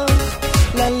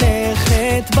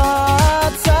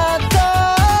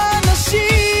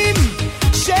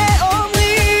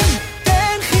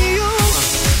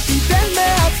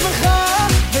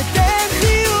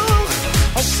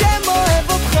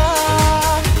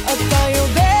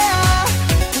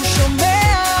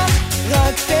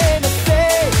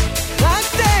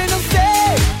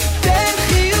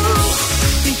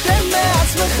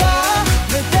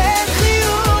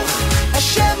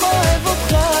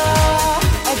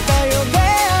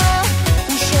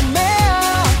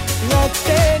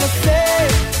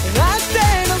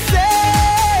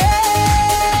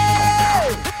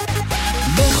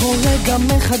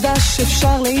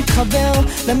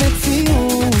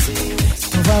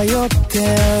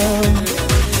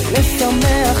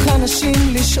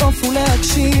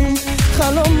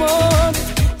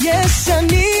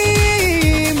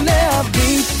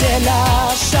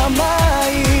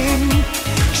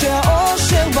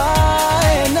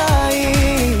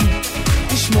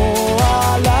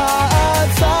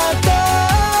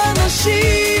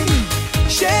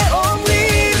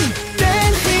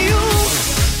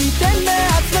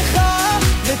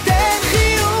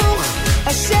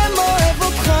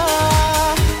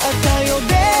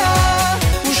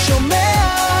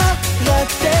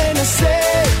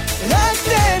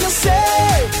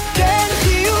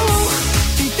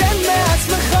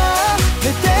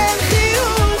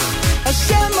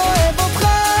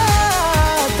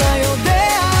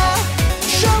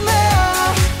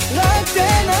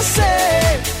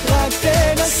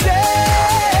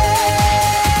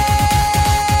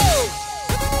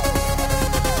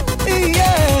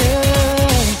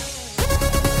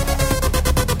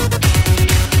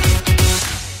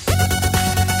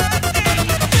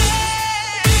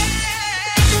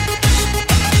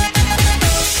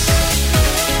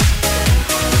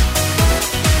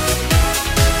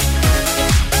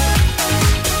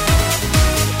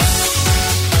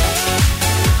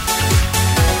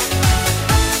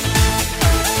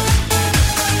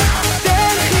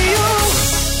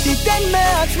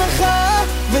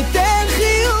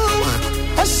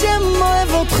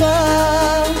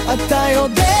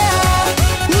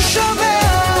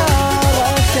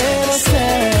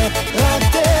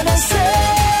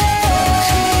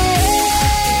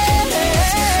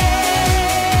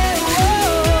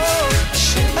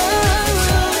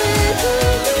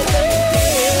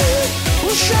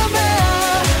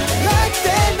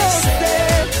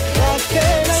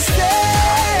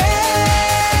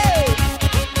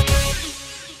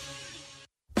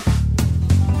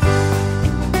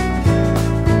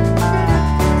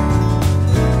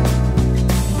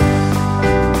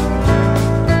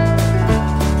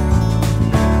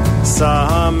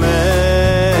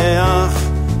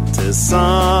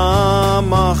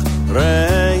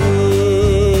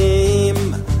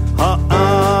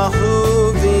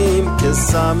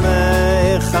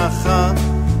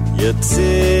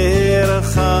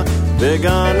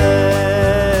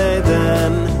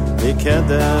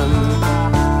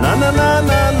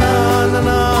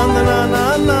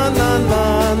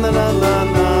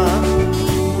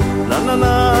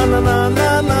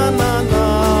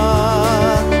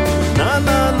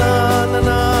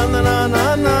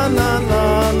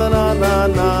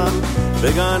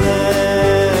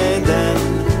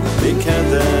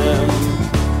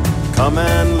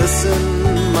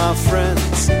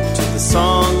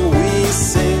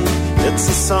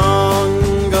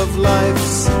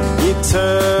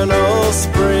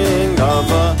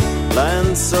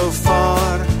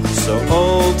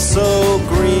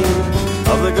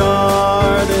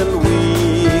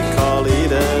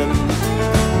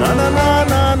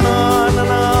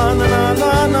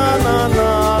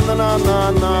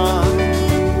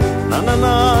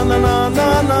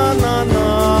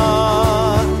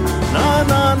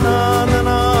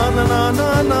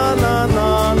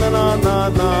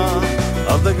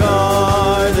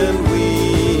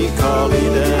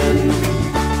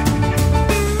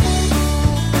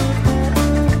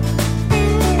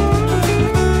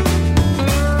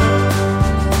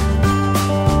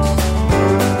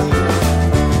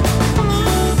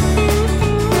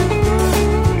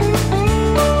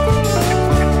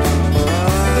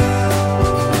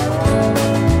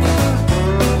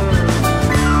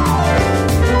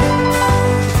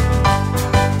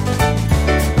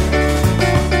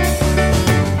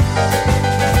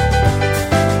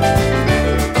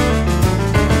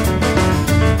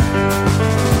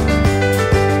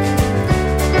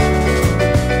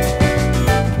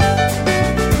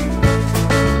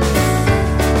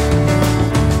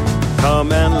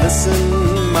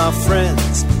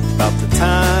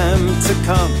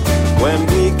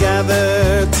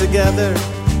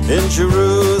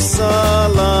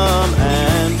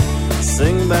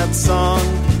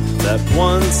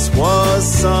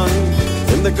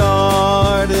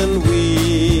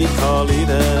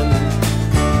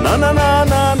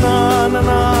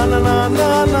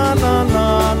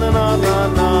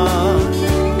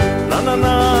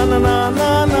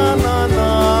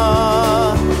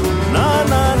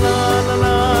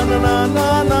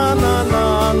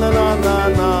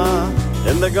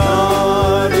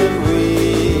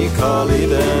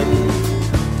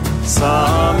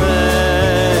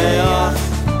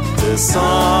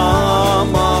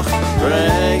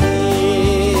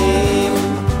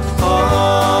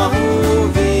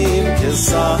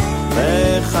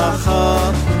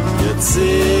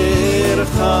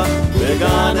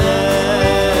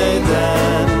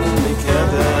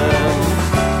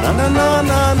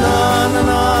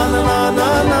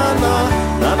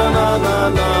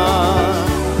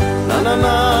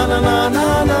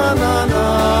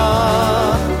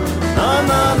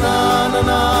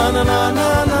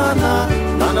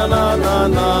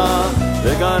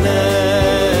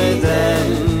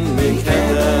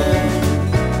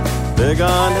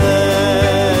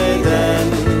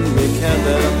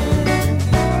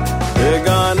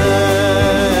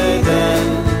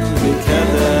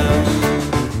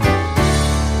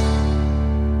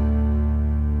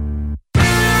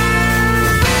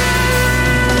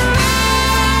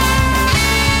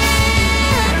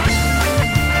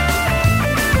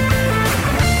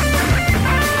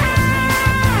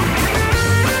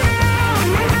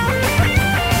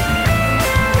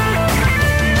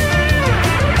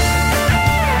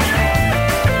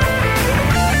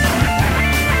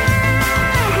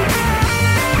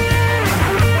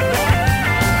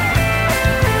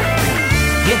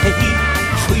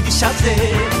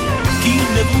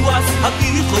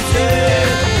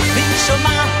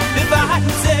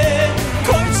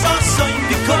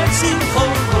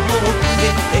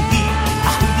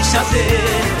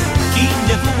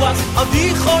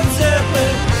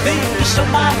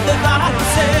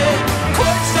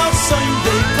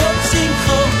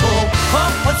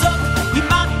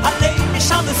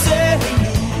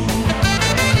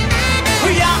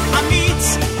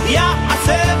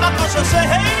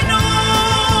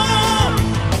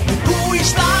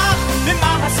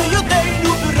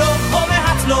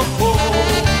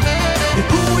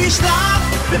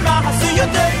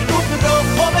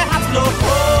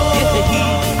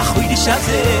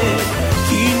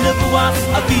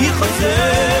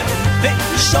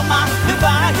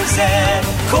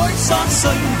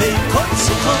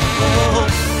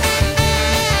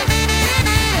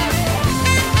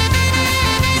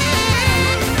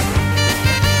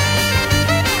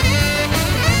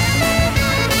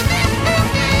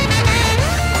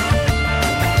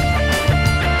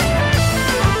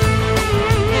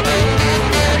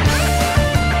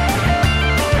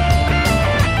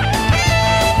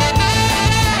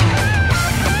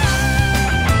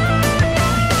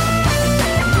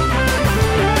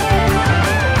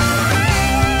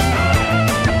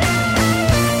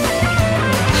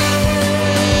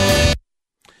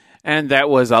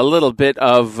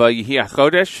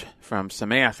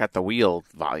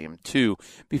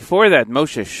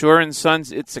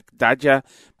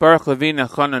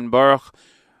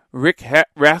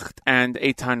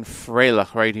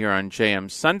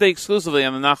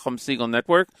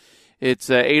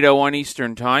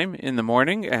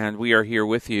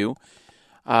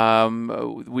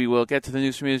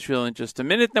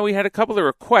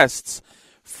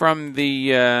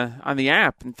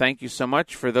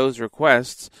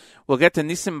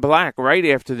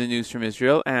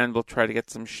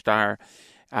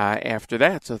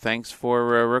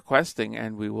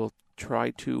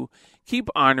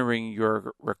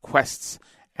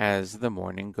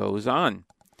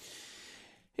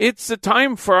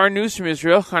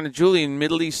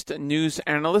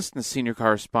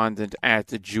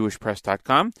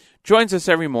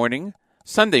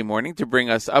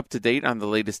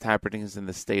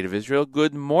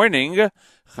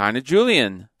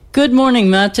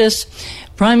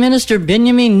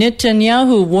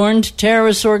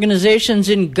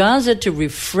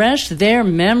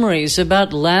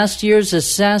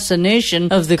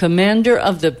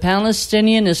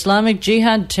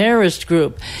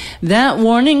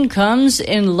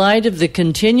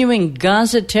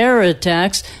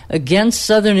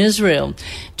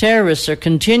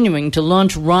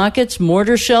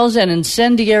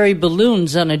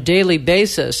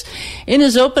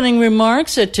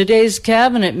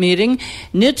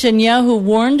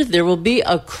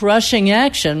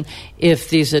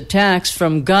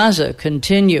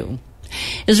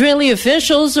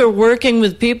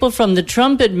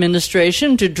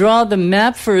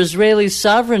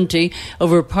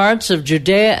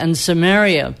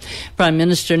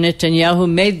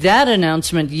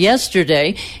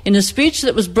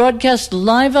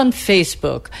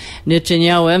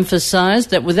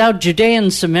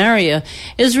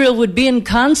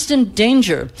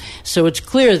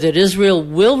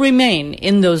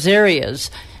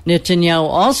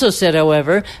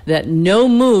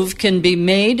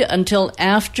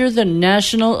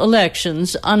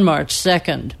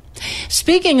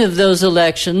Speaking of those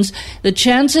elections, the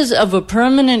chances of a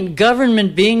permanent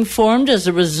government being formed as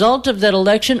a result of that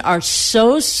election are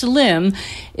so slim,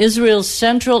 Israel's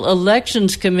Central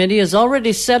Elections Committee has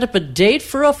already set up a date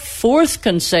for a fourth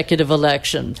consecutive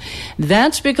election.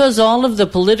 That's because all of the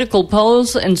political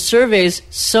polls and surveys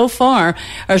so far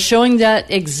are showing that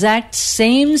exact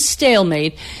same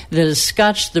stalemate that has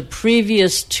scotched the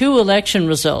previous two election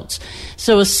results.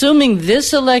 So assuming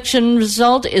this election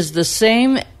result is the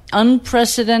same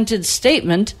unprecedented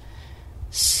statement,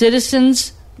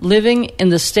 citizens living in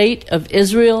the state of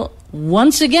Israel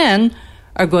once again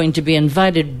are going to be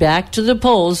invited back to the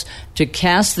polls to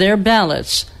cast their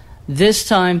ballots, this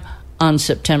time on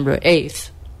September 8th.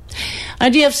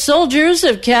 IDF soldiers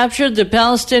have captured the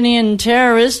Palestinian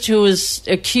terrorist who was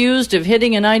accused of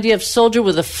hitting an IDF soldier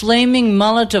with a flaming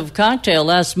Molotov cocktail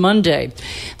last Monday.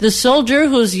 The soldier,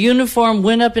 whose uniform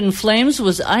went up in flames,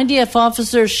 was IDF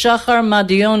officer Shachar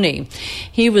Madioni.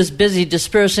 He was busy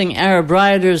dispersing Arab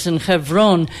rioters in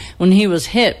Hebron when he was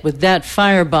hit with that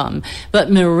firebomb.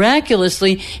 But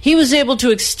miraculously, he was able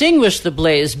to extinguish the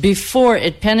blaze before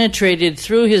it penetrated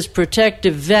through his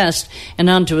protective vest and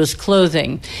onto his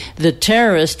clothing. The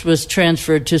terrorist was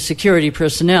transferred to security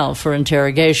personnel for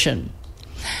interrogation.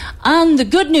 On the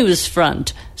good news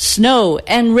front, snow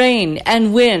and rain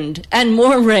and wind and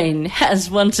more rain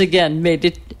has once again made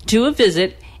it to a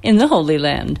visit in the Holy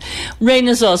Land. Rain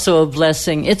is also a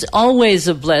blessing. It's always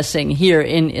a blessing here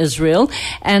in Israel,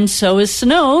 and so is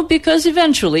snow because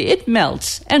eventually it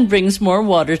melts and brings more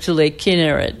water to Lake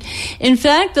Kinneret. In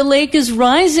fact, the lake is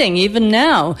rising even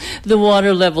now. The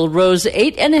water level rose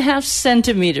 8.5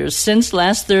 centimeters since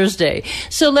last Thursday.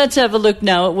 So let's have a look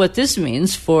now at what this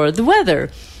means for the weather.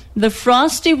 The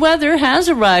frosty weather has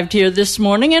arrived here this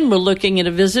morning, and we're looking at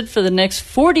a visit for the next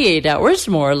 48 hours,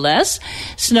 more or less.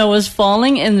 Snow is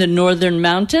falling in the northern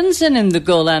mountains and in the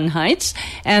Golan Heights,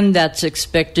 and that's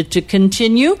expected to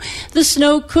continue. The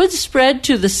snow could spread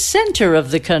to the center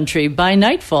of the country by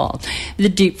nightfall. The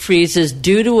deep freeze is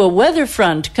due to a weather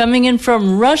front coming in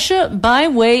from Russia by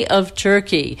way of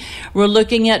Turkey. We're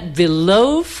looking at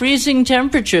below freezing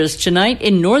temperatures tonight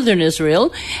in northern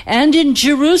Israel and in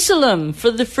Jerusalem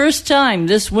for the first time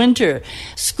this winter.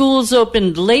 Schools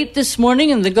opened late this morning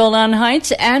in the Golan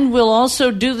Heights and will also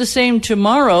do the same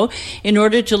tomorrow in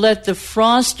order to let the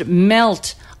frost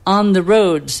melt on the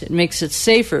roads. It makes it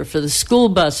safer for the school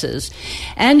buses.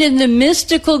 And in the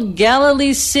mystical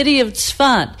Galilee city of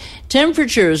Tzfat,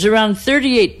 temperatures around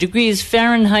 38 degrees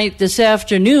Fahrenheit this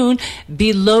afternoon,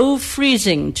 below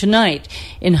freezing tonight.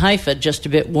 In Haifa, just a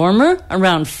bit warmer,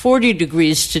 around 40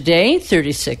 degrees today,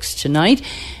 36 tonight.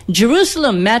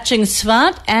 Jerusalem matching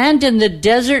Tzfat, and in the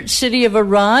desert city of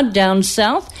Arad down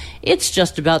south, it's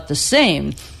just about the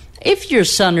same. If your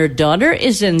son or daughter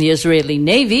is in the Israeli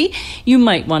Navy, you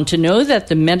might want to know that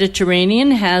the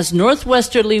Mediterranean has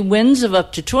northwesterly winds of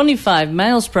up to 25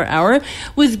 miles per hour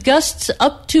with gusts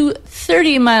up to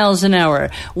 30 miles an hour.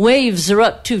 Waves are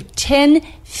up to 10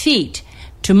 feet.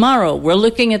 Tomorrow, we're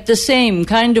looking at the same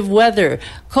kind of weather,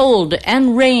 cold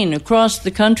and rain across the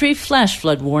country, flash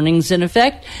flood warnings in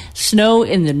effect, snow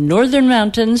in the northern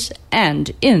mountains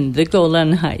and in the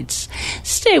Golan Heights.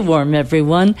 Stay warm,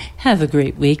 everyone. Have a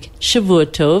great week. Shavua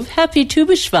Tov. Happy Tu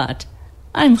B'Shvat.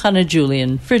 I'm Hannah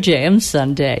Julian for JM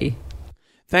Sunday.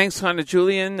 Thanks, Hannah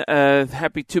Julian.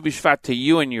 Happy Tu B'Shvat to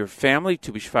you and your family.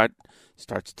 Tu B'Shvat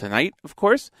starts tonight, of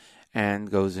course, and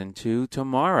goes into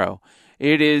tomorrow.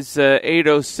 It is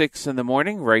 8:06 in the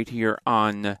morning right here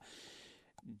on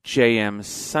JM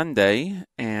Sunday,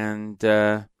 and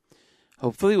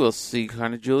hopefully we'll see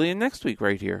Hannah Julian next week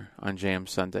right here on JM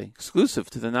Sunday, exclusive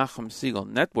to the Nachum Segal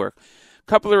Network. A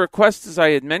couple of requests, as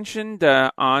I had mentioned,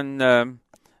 on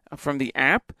from the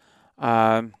app.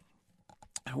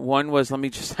 One was,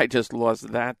 I just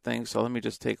lost that thing, so let me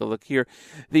just take a look here.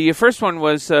 The first one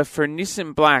was for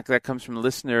Nissim Black. That comes from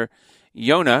listener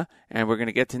Yona, and we're going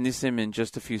to get to Nissim in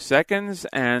just a few seconds,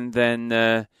 and then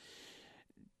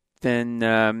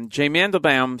Jay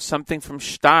Mandelbaum, something from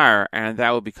Shtar, and that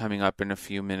will be coming up in a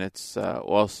few minutes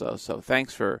also. So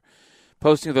thanks for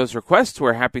posting those requests.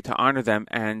 We're happy to honor them,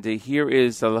 and here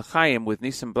is L'chaim with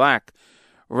Nissim Black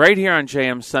right here on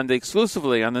JM Sunday,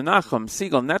 exclusively on the Nachum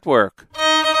Segal Network.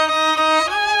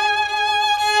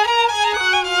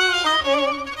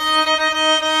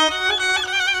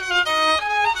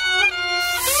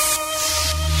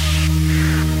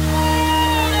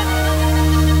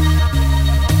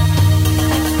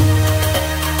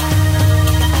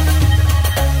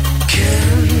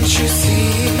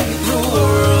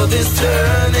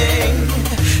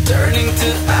 Turning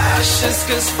to ashes,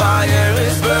 'cause fire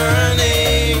is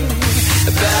burning.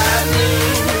 Bad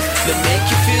news that make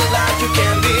you feel like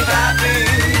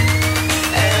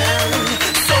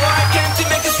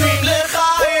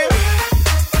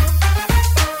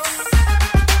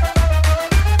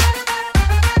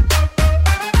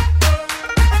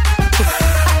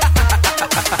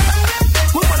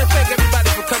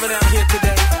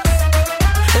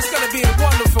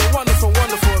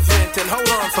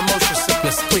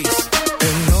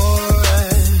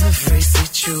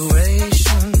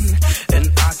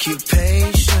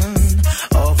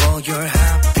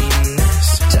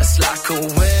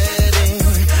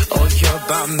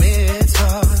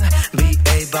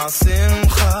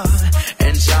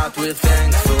with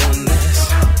thankfulness.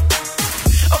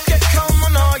 Okay, come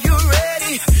on, are you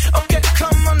ready? Okay,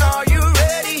 come on, are you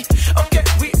ready? Okay,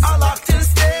 we are locked and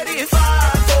steady. 5,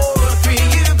 4, 3.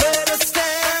 You better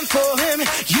stand for him.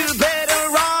 You better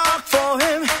rock for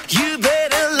him. You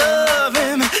better love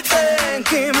him. Thank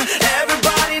him.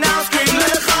 Everybody now scream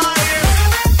l'chaim.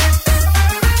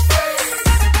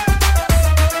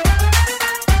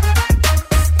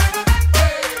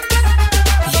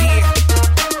 Yeah.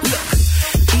 Look,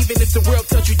 even if the world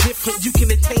tells you different, you can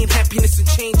attain happiness and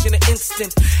change in an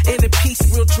instant. Inner peace,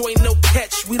 real joy, no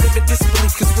catch. We live in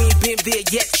disbelief cause we ain't been there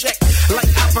yet. Check. Like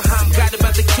Abraham, guided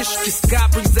by the kishkis.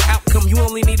 God brings the outcome. You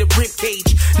only need a rib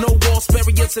cage. No walls,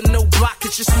 barriers, and no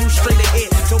blockage. Just move straight ahead.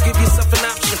 Don't give yourself an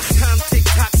option. Time tick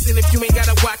tocks, and if you ain't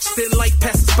gotta watch, then life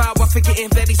passes by while forgetting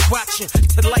that he's watching.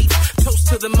 To life, toast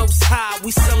to the most high.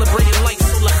 We celebrating life,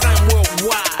 so l'chaim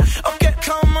worldwide. Okay,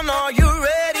 come on, are you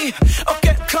ready?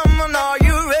 Okay, come on, are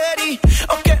you ready?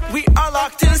 Okay, we are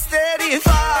locked and steady.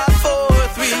 5, 4,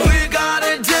 3. We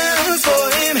gotta dance for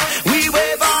him. We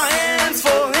wave our hands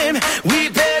for him. We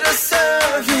better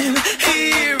serve him,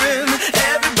 hear him.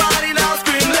 Everybody now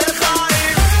scream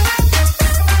l'chaim.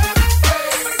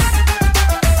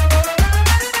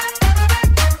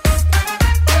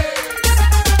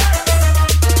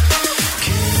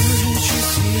 Can't you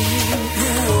see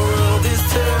the world is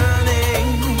turning,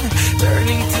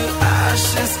 turning to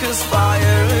ashes cause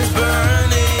fire is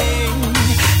burning.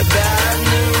 Bad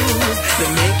news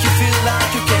that make you feel like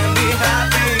you can be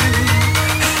happy.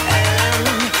 And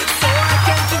so I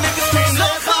came to make you scream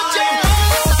l'chaim.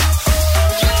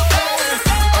 You better,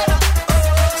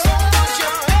 so put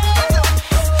your hands up.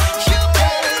 You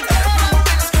better,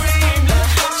 everyone scream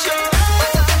l'chaim.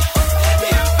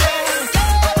 You better,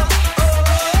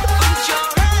 put your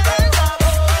hands up.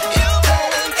 You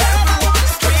better, everyone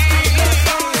scream.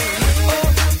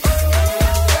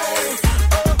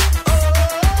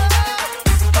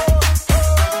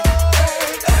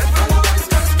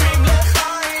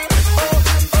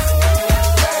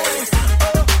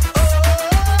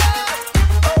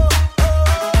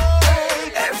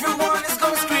 Everyone is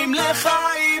gonna scream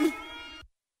l'chaim.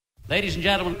 Ladies and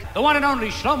gentlemen, the one and only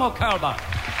Shlomo Carlebach.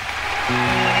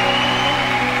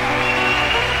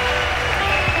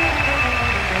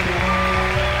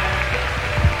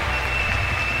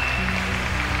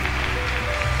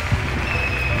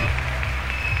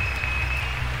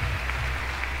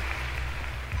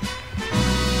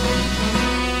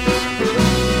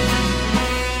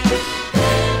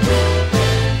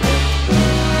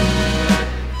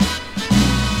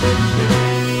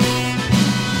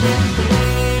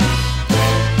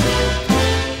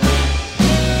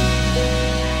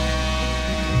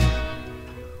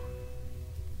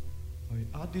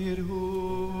 Adir hu,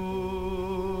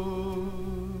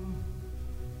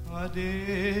 adir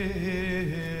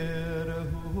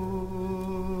hu,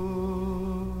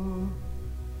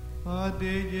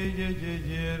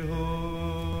 adir hu,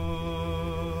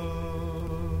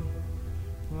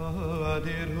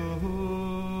 adir hu,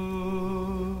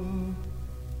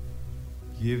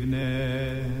 yivne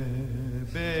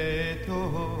beto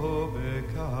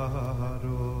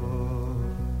bekaro,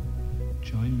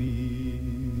 join me.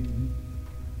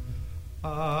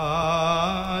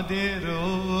 Adiro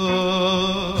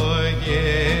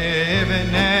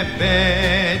yevne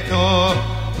beto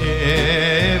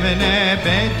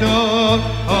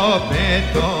o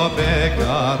beto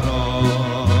begaro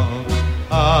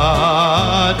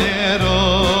Adiro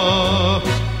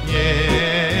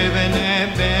yevne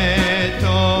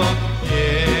beto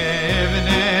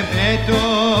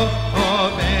o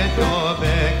beto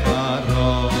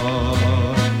begaro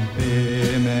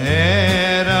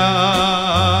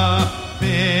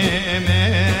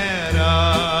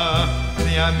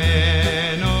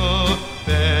Yameno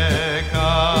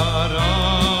bekaro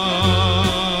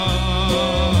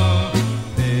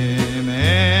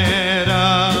Bimera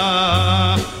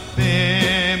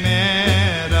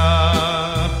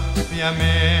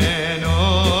Yameno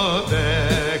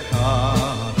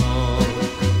bekaro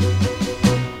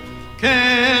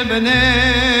Kebene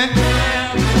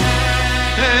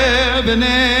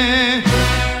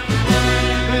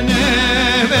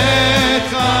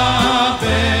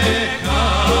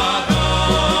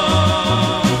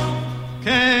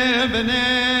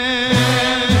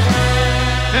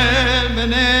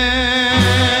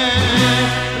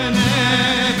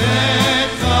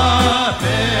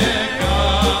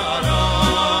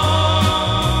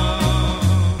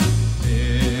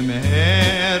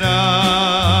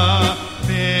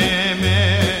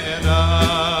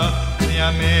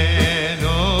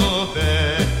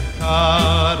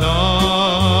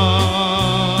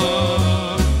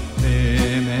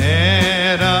Amen.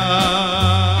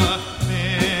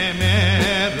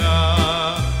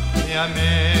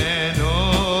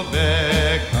 בימינו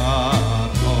בקרוב.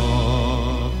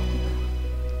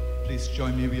 Please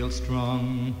join me real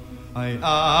strong. I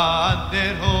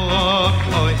added hope,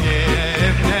 oh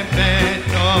yevne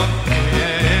beto,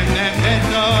 yevne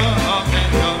beto,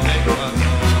 beto beto.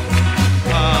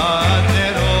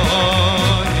 Added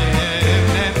oh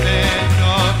yevne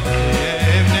beto,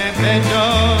 yevne beto,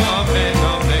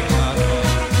 beto beto.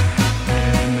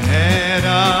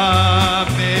 Bimhera,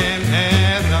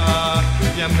 bimhera,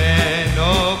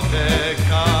 yameno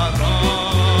bekaro.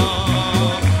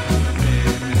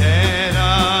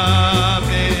 Bimhera,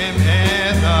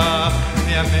 bimhera,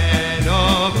 yameno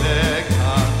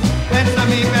bekaro.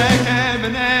 Ensami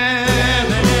bekebene,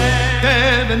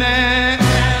 kebene,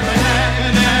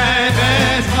 kebene,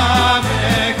 besma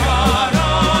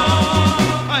bekaro.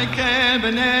 Ay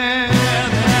kebene,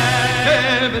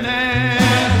 kebene.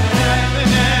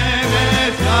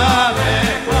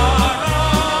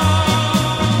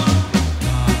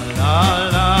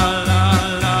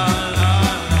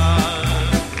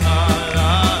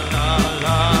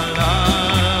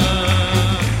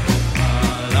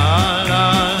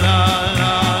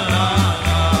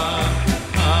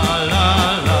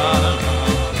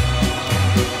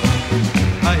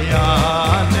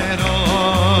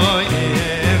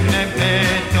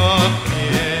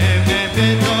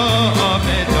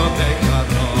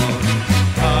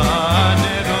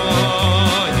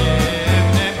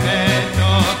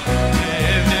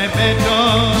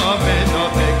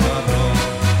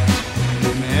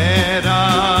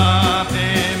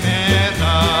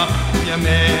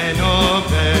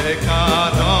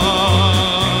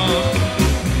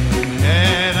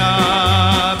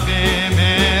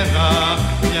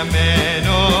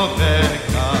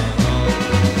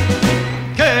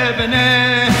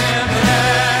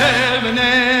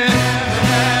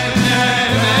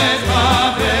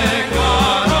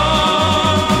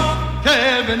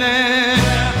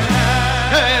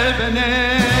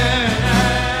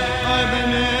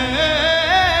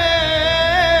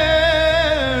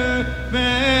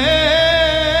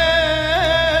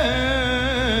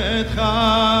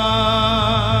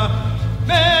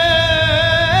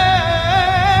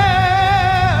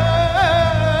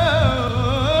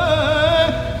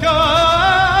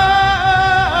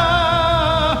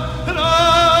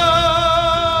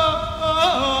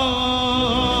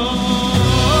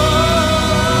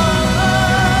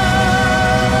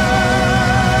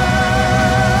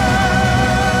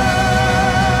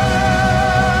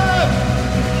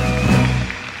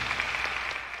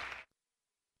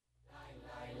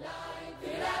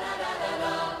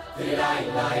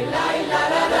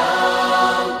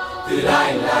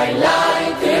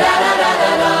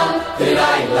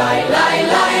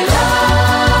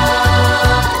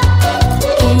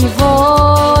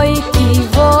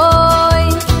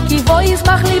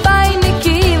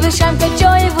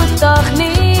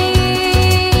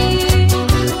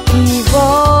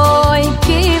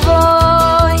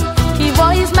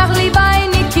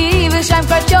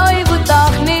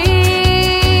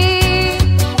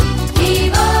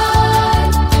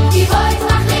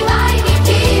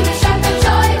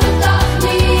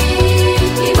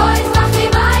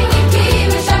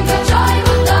 Ki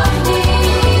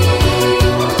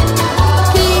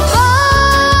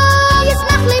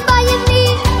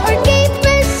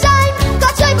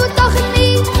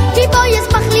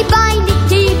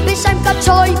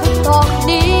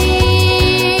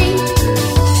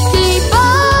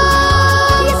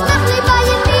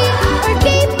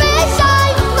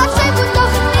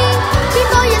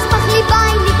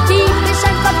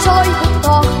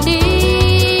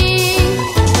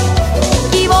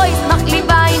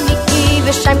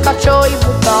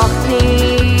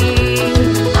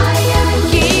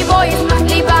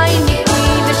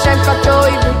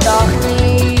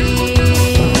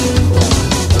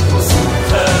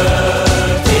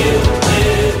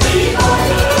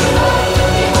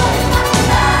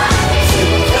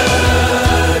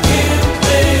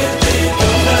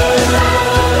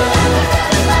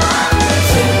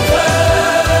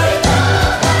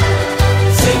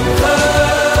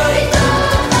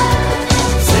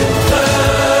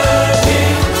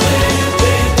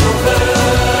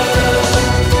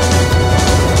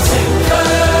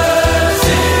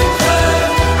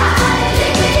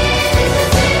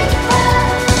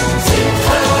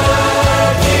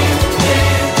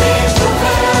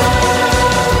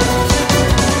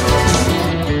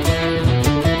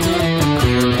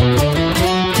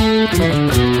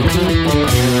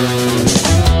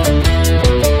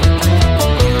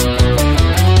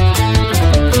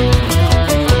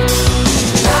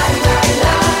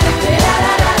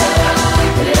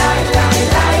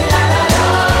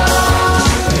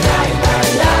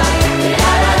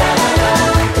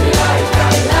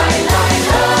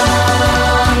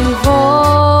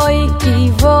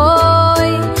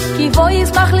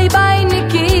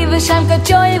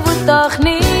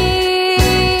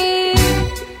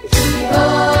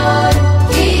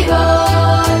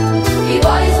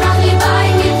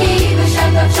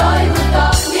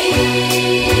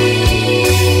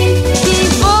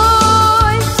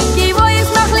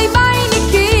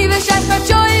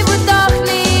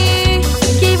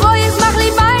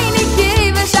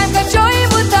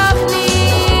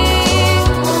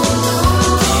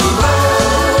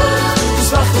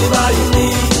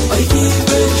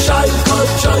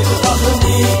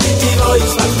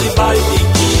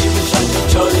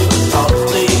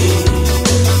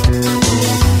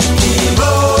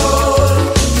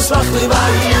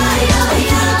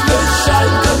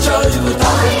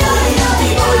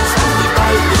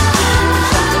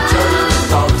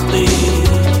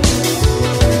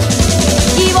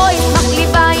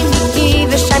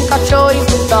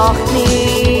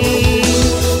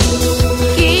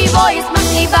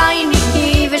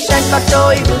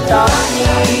Matoi Butani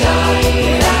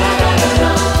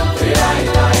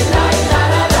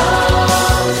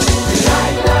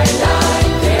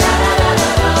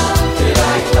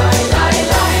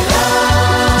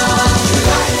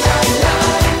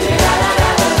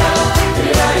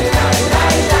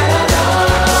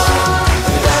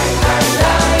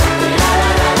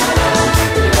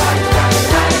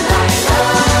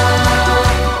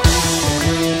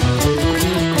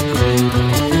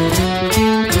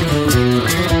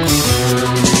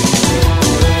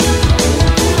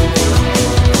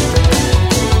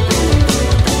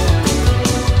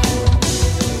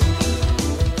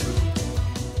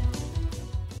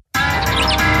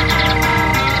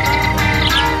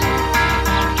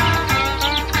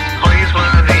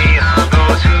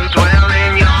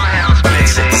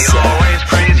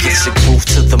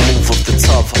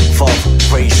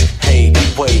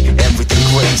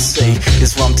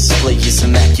Islam display is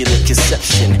immaculate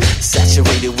conception,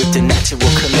 saturated with the natural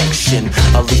connection.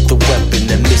 A lethal weapon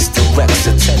that misdirects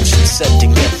attention,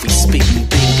 sending every speaking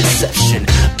being deception,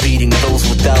 beating those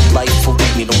without life for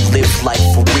reading. Don't live life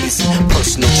for reason,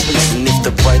 personal treason. If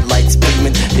the bright lights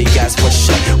beaming, they eyes were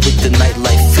shut with the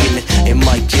nightlife feeling. It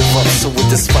might give up, so with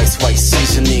the spice white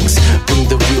seasonings, bring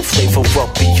the real flavor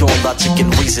up beyond logic and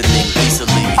reasoning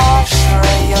easily.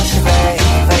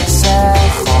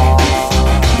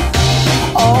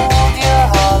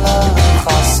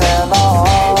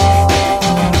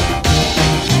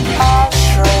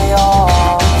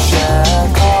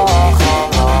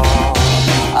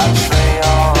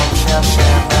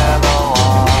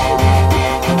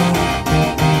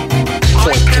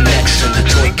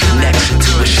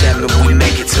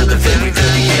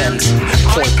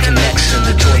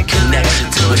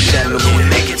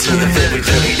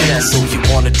 So you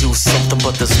wanna do something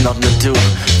but there's nothing to do.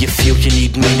 You feel you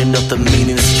need meaning, the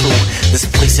meaning is true. This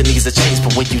place it needs a change,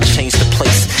 but when you change the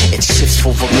place, it shifts for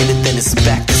a minute, then it's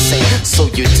back the same. So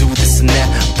you do this and that,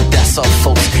 but that's all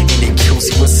folks, and it kills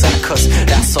you inside, cause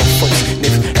that's all folks. And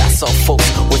if that's all folks,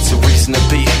 what's the reason to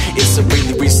be? Is it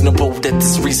really reasonable that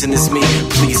this reason is me?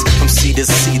 Please, from sea to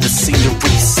sea, the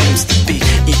scenery seems to be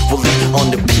equally on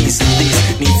the P's and D's.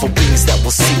 Need for beings that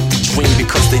will seek the dream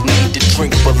because they need to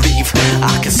drink, believe.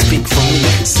 I can speak for me,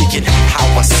 seeing how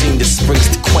I seen the springs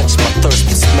to quench my thirst,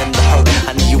 but mend the hurt.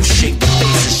 I need you shake the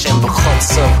face and shame the heart,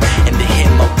 so. And to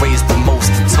him I raise the most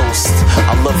to toast.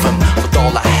 I love him with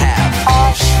all I have.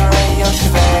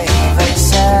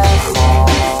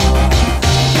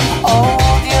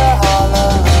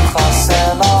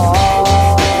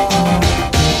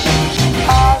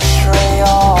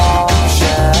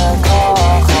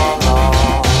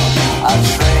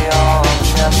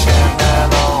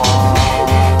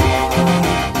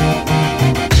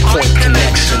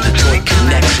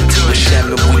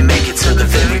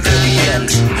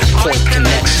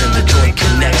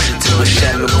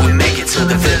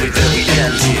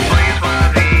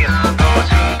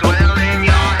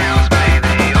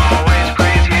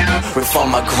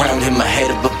 Ground in my head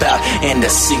up about, and I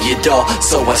see it all,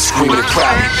 so I scream it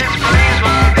proud.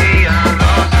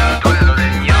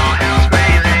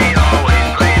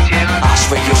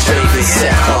 Ashray Yoshrei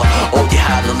V'Secha, all you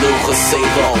hallelujah, say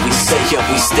long. We stay up,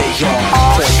 we stay on.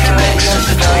 Point connection,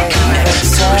 the joint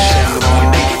connection to Hashem, and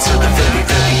we make it to the very,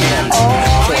 very end.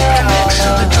 Point connection,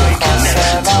 the joint connection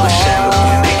to Hashem, and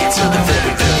we make it to the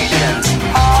very, very end.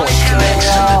 Point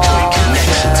connection, the joint connection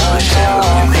to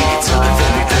Hashem, and we make it to the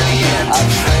very, very end.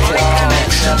 Point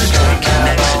connection, the joint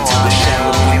connection to Hashem,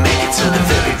 and we make it to the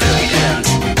very, very end.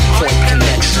 Point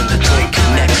connection, the joint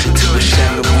connection to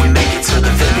Hashem, and we make it to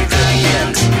the very, very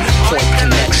end. Point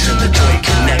connection, the joint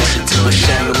connection to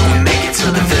Hashem, and we make it to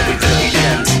the very, very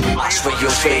end. Ashray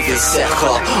Yoshrei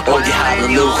V'Secha, all the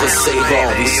hallelujah, save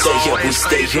all. We stay here, we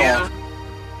stay on.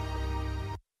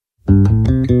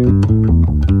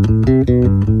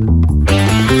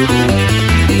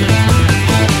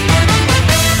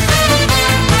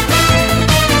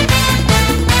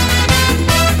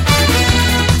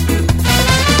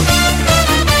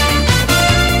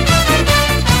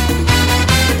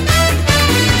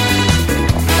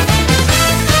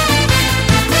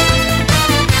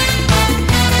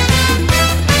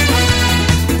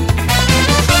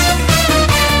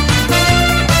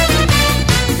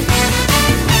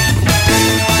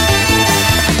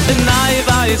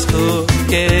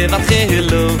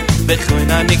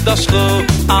 Bechoin anikdashcho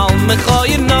al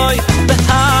mechoyinoi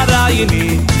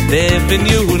beharayini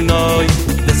bebenyunoi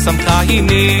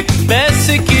besamchayini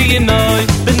besikiyinoi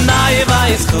benaye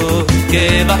vaischo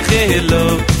kevachelo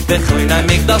bechoin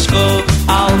anikdashcho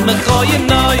al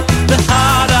mechoyinoi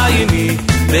beharayini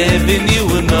Bevin you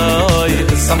know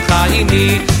some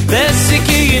khayni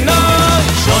besiki no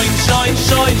shoin shoin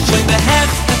shoin shoin the head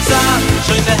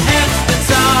shoin the head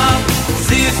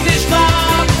sie ist nicht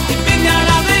wahr ich bin ja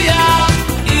rabia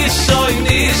ich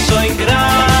shoin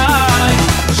grai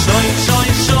shoin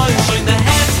shoin shoin shoin the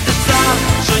head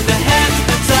shoin the head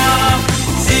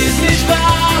sie ist nicht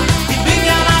wahr ich bin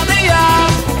ja rabia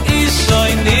ich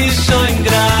shoin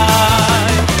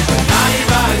grai ai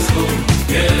weiß du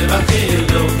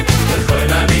gevatilo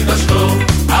khoina mi doshko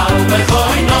au me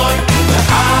khoinoi me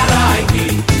haraiki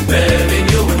bevin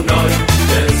you know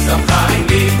some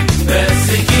khayni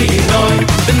besiki noi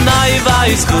benai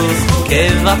weiß gut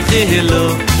gevatilo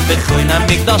khoina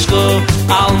mi doshko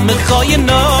au me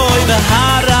khoinoi me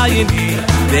haraiki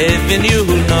bevin you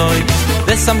know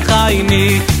some khayni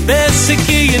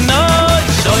besiki noi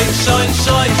shoin shoin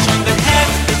shoin shoin the head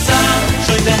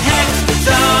shoin the head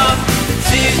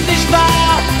sie ist nicht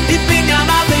wahr ich bin ja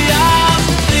Maria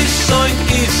ich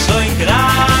shoin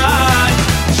grai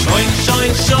shoin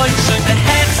shoin shoin shoin the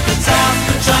hexte Zahn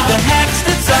shoin the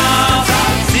hexte Zahn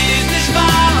sie ist nicht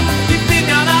wahr ich bin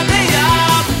ja Maria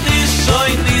ich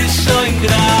shoin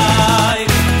grai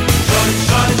shoin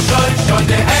shoin shoin shoin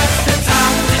the hexte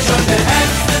Zahn shoin the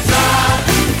hexte Zahn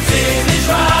sie ist nicht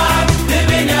wahr ich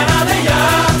bin ja Maria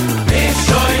ich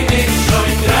shoin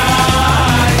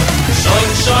grai shoin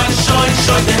shoin shoin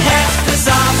shoin the hexte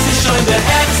Zahn sie shoin the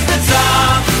hexte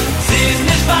Zahn sie ist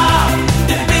nicht wahr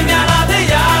ich bin ja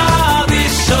Maria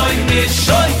ich shoin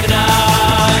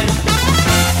grai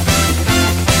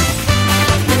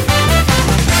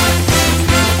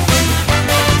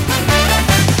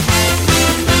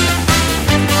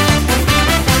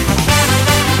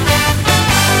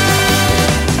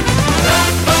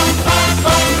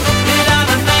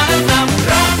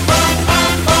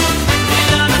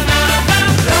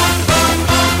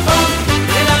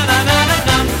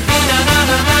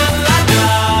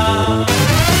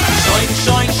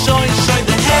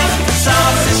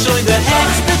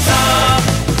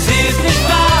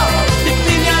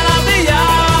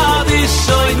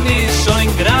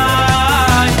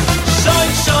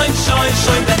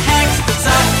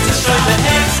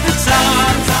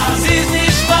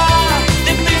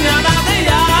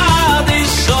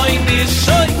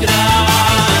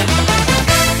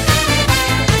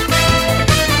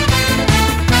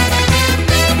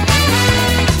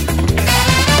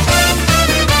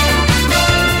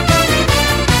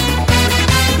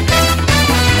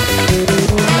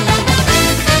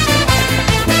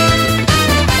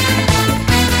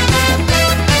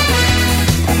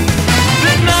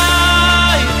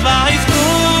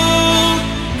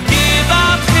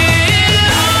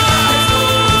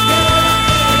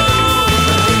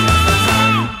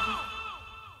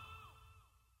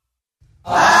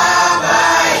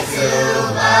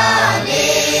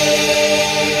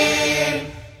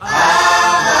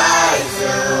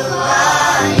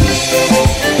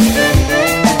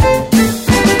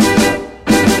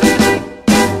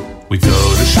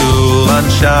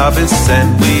Shabbos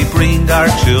and we bring our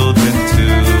children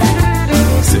too.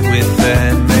 Sit with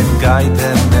them and guide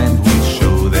them and we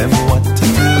show them what to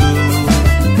do.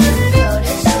 Go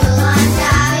to shul on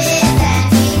Shabbos and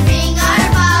we bring our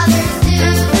fathers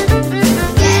too.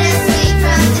 Get us sweet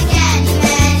from the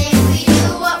Candyman if we do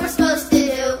what we're supposed to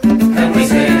do. And we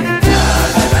sing na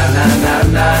na na na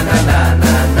na na na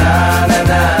na na na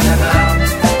na na na.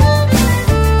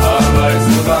 Our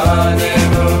Subhani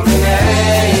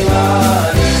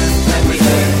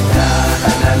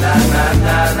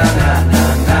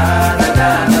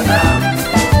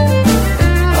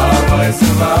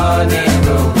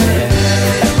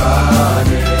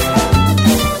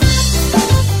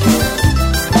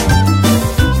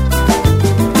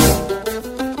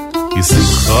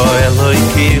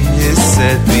Elohim is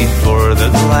said before the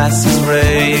glass is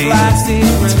raised.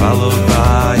 It's followed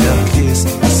by a kiss,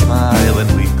 a smile,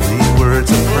 and weekly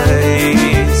words of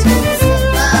praise.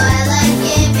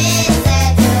 Elohim is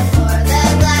said before the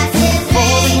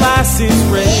glass is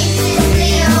raised.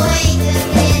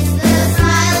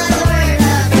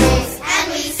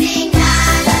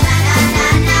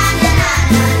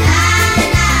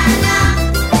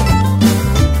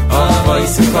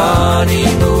 Body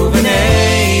moving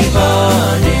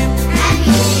Avanim and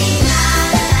we sing na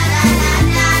na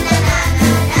na na na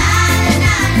na na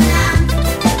na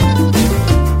na.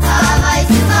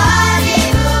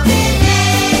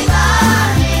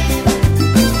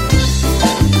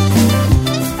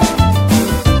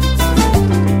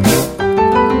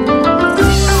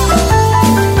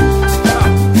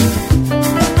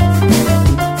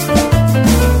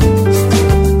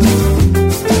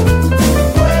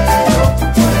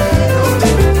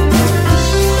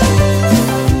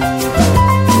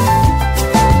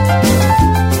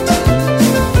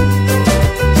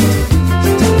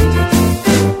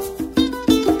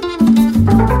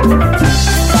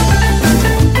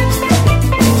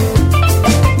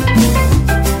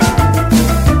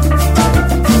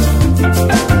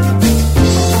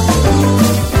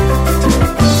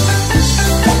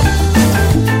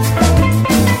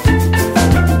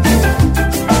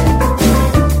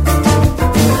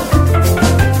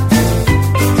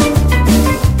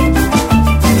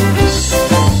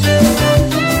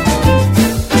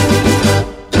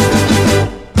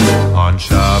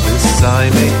 I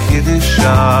make Kiddush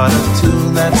on a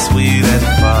tune that's sweet and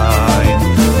fine.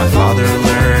 My father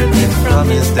learned it from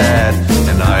his dad,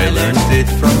 and I learned it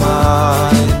from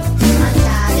mine. On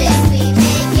Shabbos we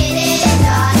make Kiddush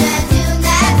on a tune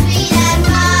that's sweet and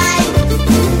fine.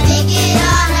 Make it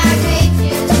on our grape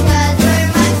juice 'cause we're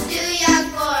much too young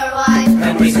for wine.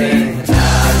 And we sing na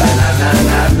na na na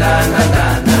na na na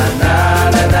na na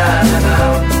na na na na.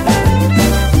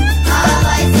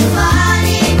 Always the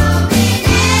body moving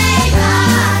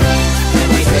everybody. And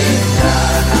we sing na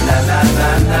na na na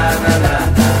na na na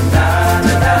na na na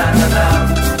na na na.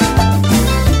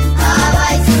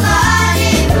 Always the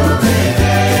body moving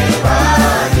everybody.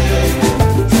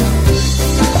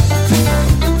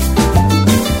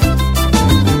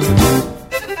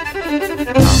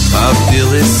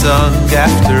 Avdil is sung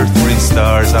after 3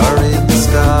 stars are in the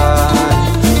sky.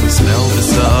 We smell the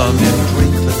sun and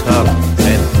drink the cup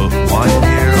and put wine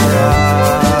near our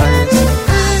eyes.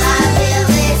 Avdil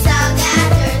is sung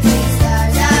after 3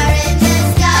 stars are in the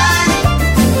sky.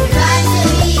 We run to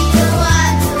meet the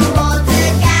one who holds the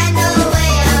candle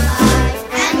way up high.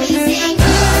 And we sing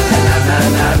Na na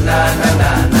na na na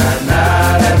na na na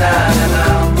na na na.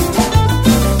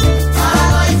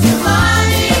 always the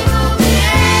body moving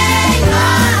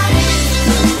everybody.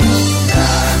 Na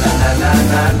na na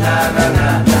na na na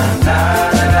na na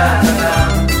na na na.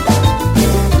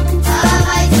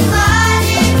 Always the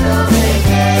body moving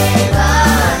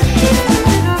everybody.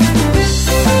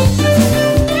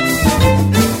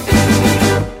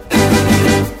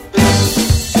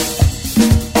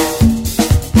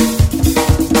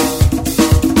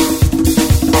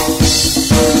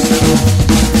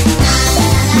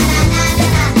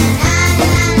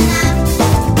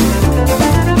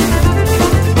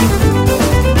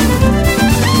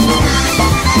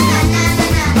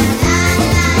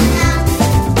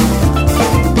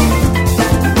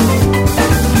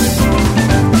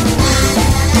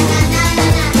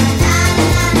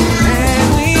 And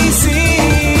we sing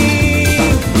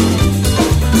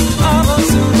Ava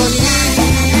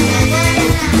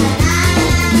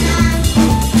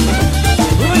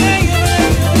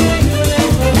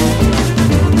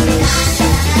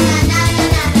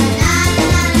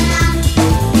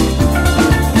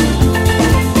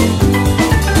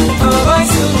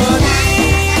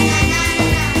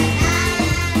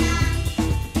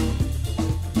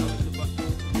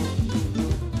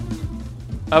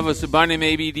Ava Subani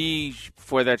maybe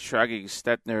for that Shagi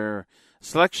Stetner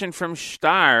selection from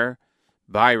Star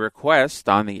by request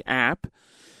on the app.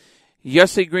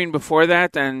 Yossi Green before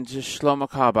that, and Shlomo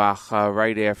Kabach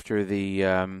right after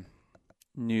the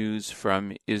news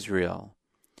from Israel.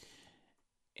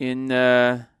 In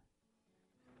the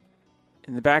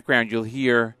background, you'll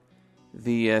hear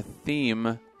the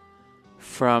theme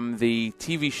from the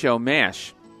TV show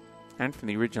MASH and from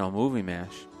the original movie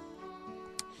MASH.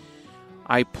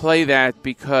 I play that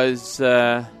because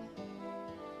a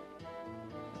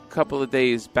couple of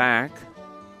days back,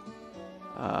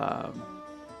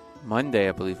 Monday,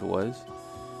 I believe it was,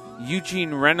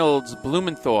 Eugene Reynolds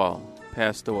Blumenthal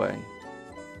passed away.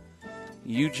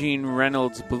 Eugene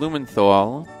Reynolds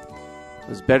Blumenthal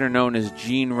was better known as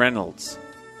Gene Reynolds,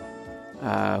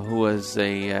 who was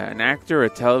an actor, a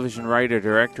television writer,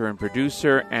 director, and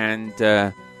producer, and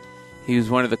he was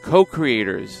one of the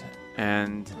co-creators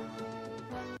and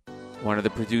one of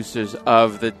the producers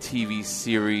of the TV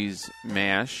series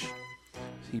MASH.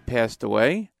 He passed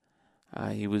away.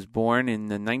 He was born in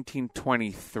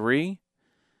 1923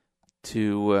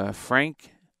 to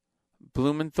Frank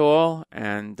Blumenthal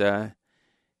and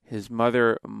his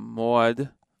mother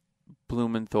Maud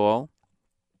Blumenthal.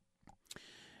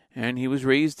 And he was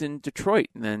raised in Detroit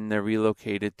and then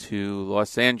relocated to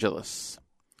Los Angeles.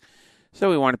 So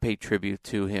we want to pay tribute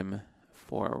to him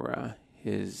for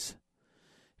his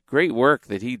great work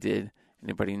that he did.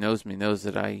 Anybody who knows me knows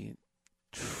that I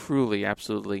truly,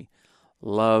 absolutely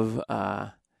love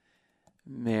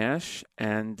MASH.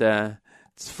 And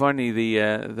it's funny,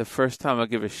 the first time I'll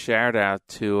give a shout out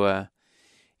to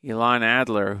Ilan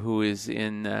Adler, who is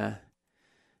in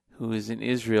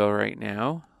Israel right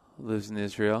now, lives in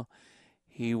Israel.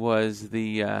 He was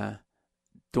the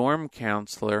dorm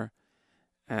counselor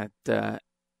at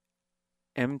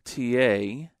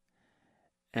MTA,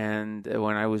 and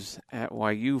when I was at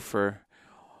YU for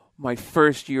my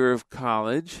first year of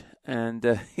college,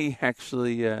 and he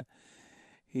actually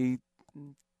he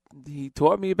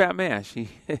taught me about MASH. He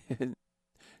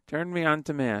turned me on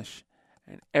to MASH,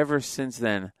 and ever since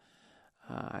then,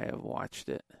 I have watched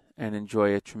it and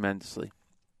enjoy it tremendously.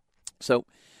 So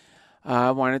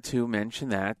I wanted to mention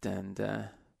that, and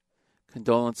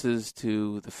condolences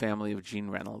to the family of Gene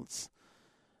Reynolds.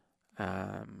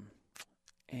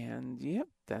 And, yep,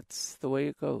 that's the way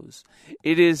it goes.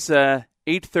 It is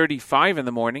 8:35 in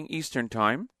the morning, Eastern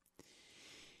Time.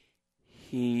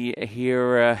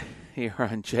 Here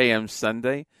on JM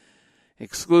Sunday,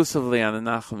 exclusively on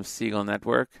the Nachum Segal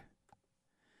Network.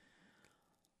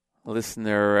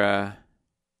 Listener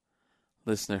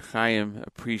Chaim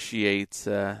appreciates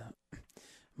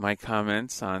my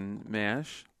comments on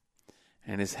MASH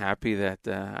and is happy that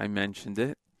I mentioned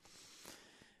it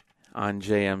on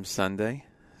JM Sunday.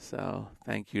 So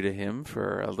thank you to him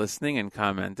for listening and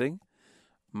commenting.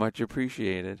 Much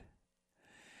appreciated.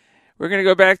 We're going to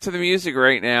go back to the music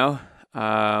right now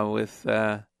with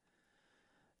a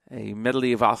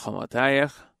medley of Al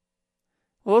Chamotayach.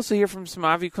 We'll also hear from some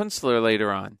Avi Kunstler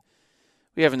later on.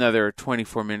 We have another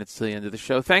 24 minutes to the end of the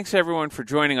show. Thanks, everyone, for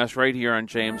joining us right here on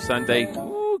JM Sunday,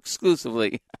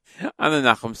 exclusively on the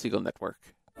Nachum Segal Network.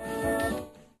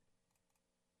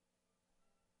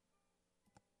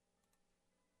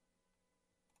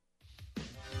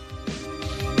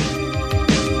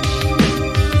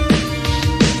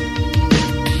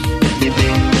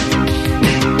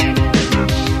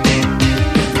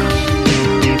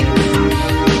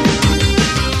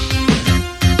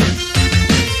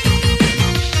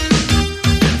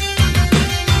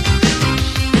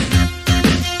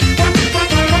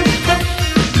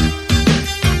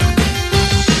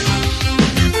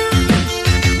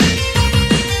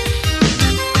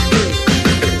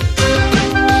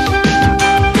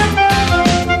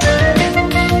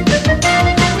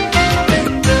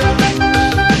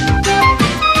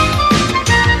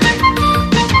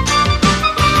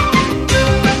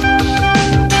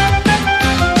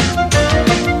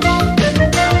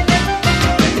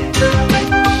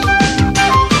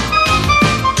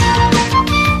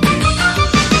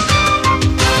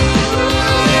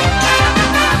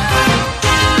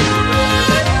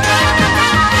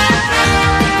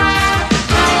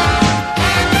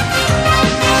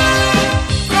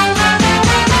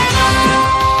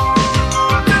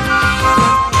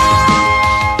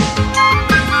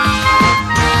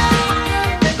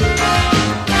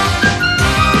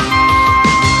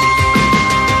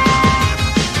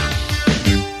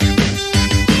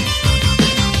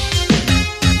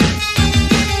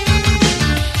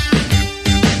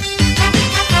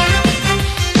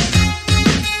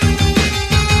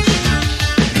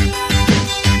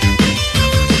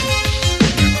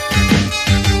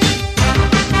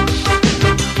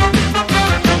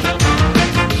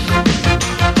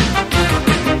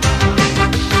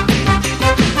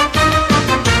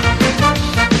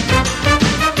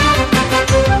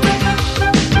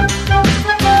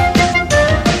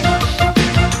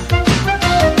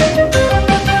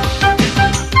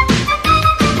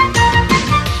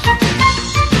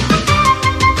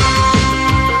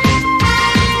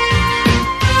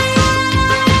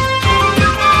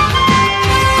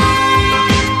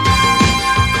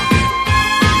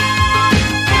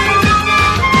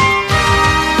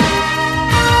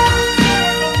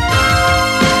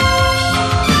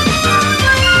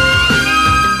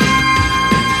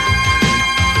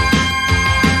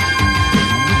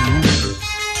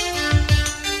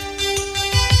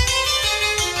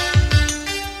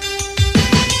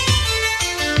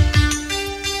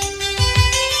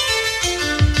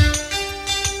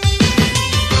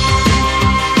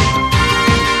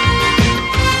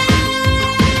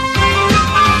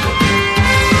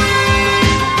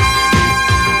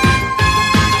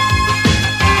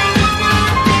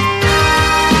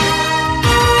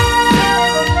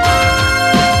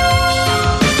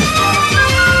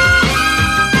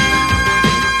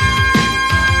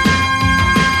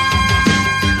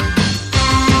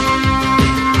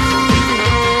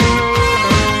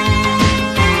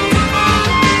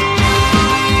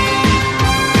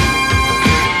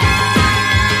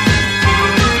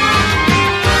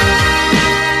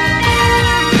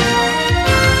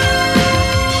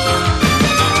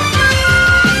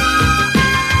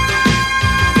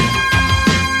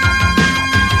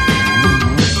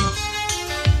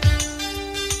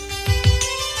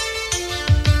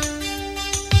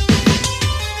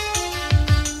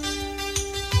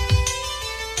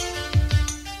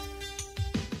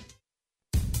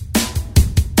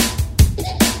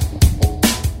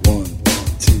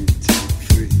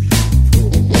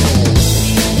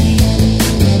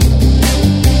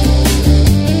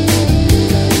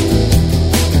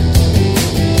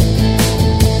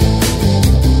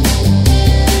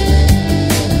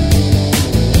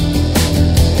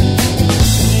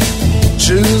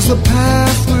 the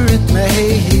path where it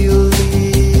may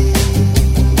lead.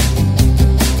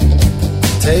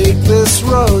 Take this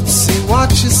road, see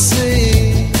what you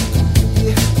see.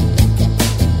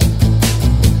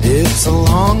 It's a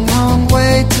long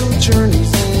way till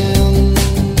journey's end.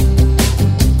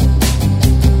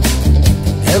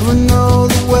 Ever know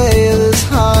the way this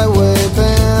highway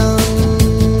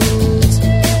bends?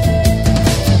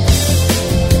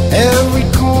 Every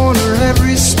corner,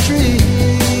 every street,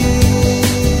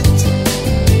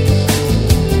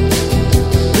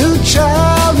 new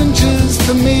challenges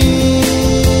to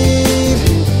meet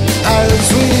as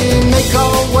we make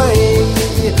our way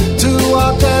to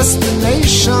our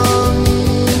destinations,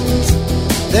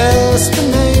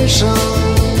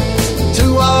 to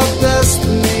our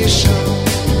destination.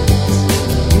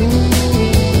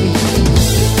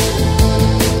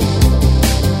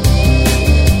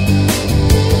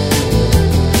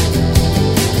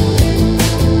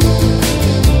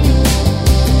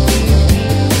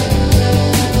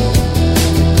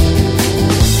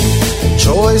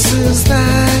 Choices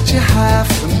that you have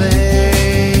to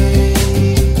make,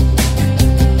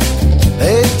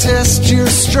 they test your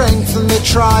strength and they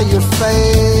try your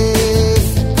faith.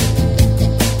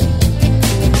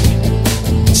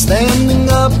 Standing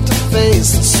up to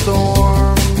face the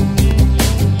storm.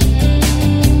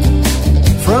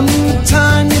 From the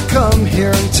time you come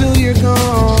here until you're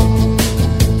gone,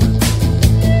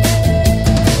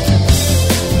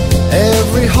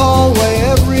 every hallway,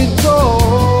 every door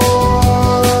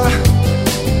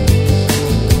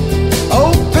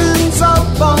opens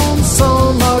up on so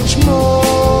much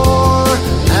more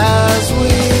as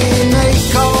we make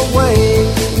our way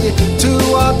to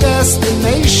our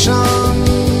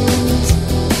destinations,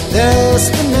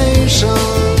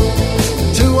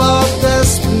 to our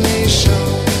destination.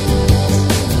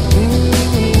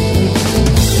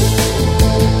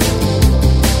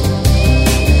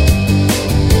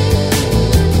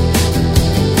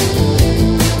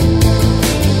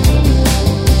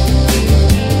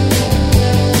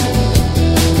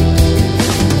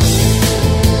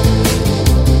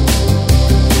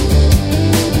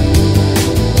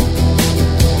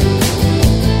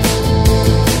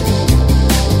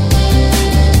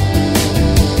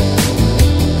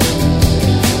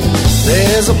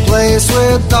 There's a place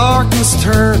where darkness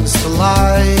turns to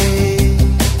light.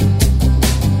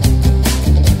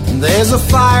 There's a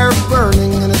fire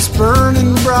burning and it's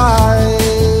burning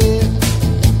bright.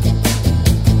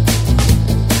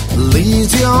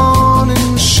 Leads you on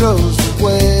and shows the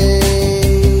way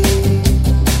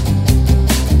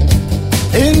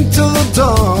into the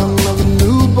dawn of a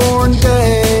newborn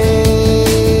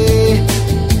day,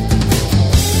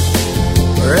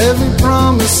 where every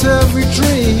promise, every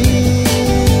dream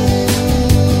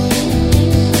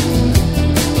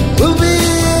will be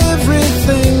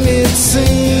everything it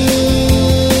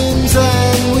seems,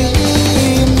 and we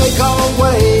make our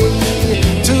way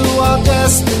to our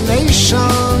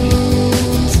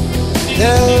destinations,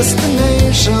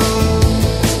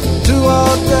 to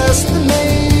our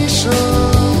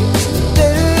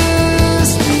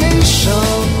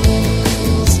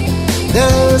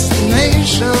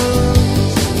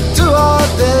destinations, to our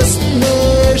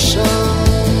destination.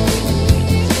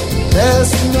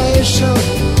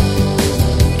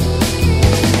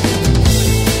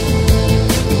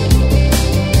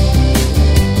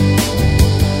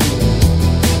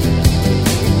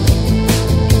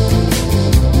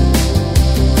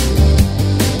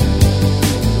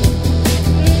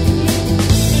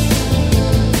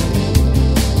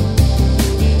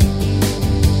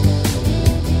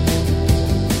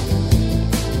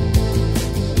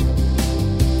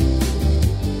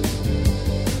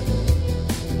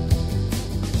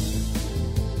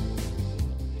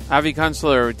 Avi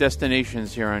Kunstler,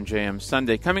 Destinations here on JM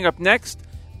Sunday. Coming up next,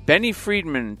 Benny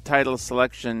Friedman title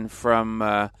selection from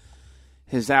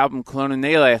his album Klona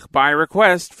Nelech by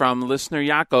request from listener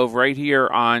Yaakov right here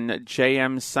on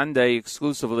JM Sunday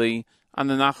exclusively on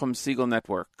the Nachum Segal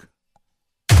Network.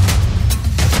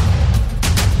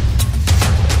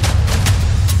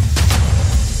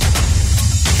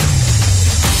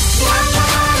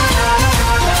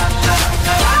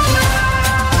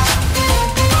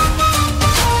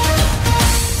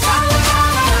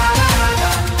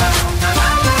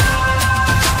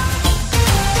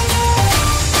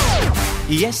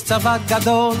 יש צבא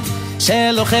גדול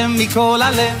שלוחם מכל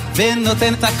הלב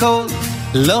ונותן את הכל,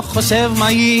 לא חושב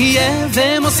מה יהיה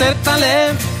ומוסר את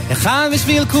הלב, אחד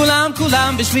בשביל כולם,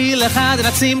 כולם בשביל אחד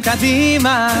רצים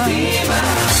קדימה.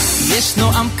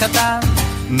 ישנו עם קטן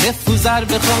מפוזר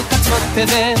בכל קצות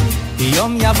תבל,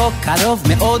 יום יבוא קרוב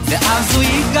מאוד ואז הוא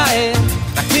ייגאל,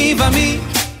 רק מי ומי,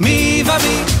 מי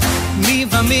ומי, מי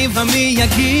ומי ומי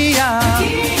יגיע.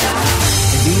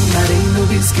 בנערינו,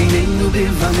 בזקנינו,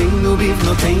 בבנינו,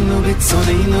 בבנותינו,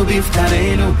 בצוננו,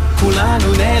 בבקרינו,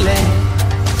 כולנו נלך,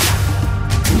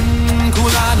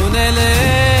 כולנו נלך.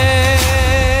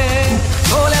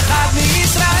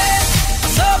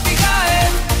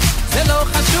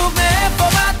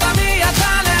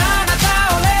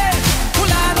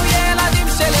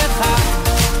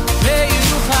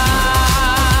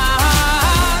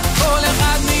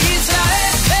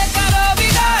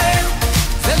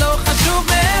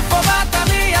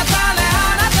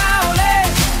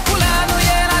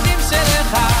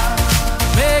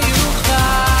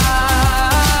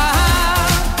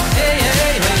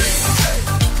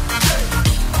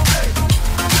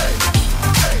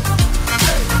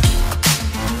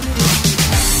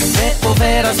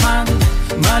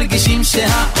 יודעים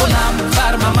שהעולם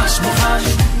כבר ממש מוכן.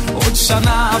 עוד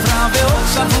שנה עברה ועוד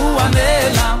שבוע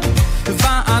נעלם,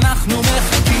 ואנחנו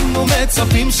מחכים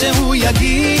ומצפים שהוא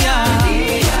יגיע.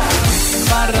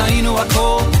 כבר ראינו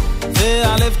הכל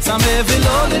והלב צמא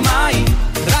ולא למים,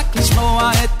 רק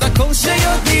לשמוע את הקול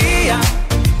שיודיע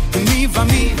מי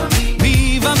ומי,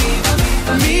 מי ומי,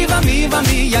 מי ומי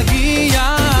ומי יגיע.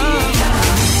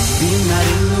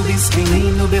 בנערינו,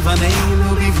 בזקנינו,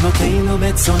 בבנינו, בבנותינו,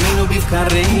 בצוננו,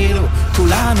 בבקרינו,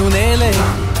 כולנו נלך,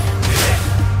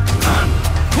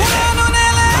 כולנו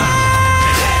נלך,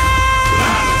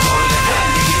 כל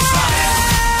לבן ישראל,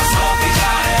 בסוף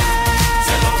יגאל.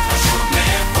 זה לא חשוב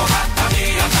מאיפה אתה,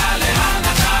 מי אתה, לאן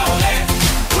אתה הולך,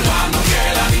 כולנו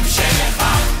ילדים שלך,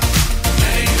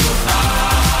 מיוחד.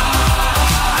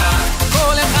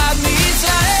 כל אחד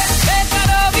מישראל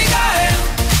בקרוב יגאל.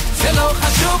 זה לא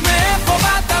חשוב מאיפה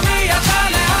באת, מי אתה,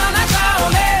 לאן אתה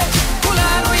הולך,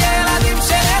 כולנו ילדים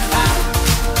שלך,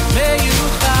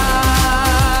 מיוחד.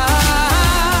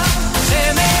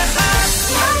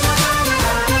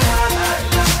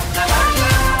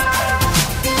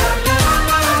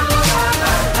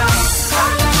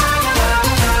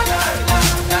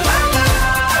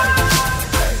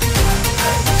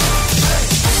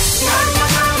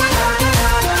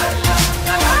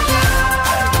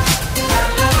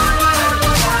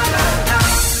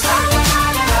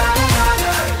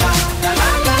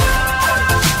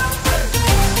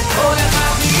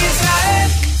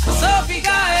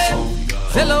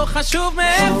 חשוב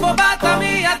מאיפה באת,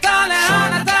 מי אתה,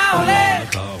 לאן אתה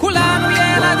הולך, כולנו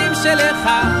ילדים שלך,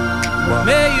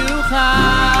 מיוחד.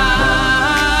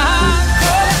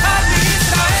 כל אחד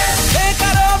בישראל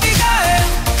בקרוב יגאל.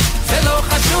 זה לא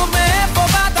חשוב מאיפה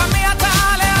באת, מי אתה,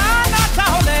 לאן אתה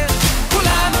הולך,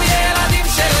 כולנו ילדים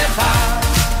שלך,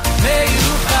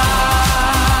 מיוחד.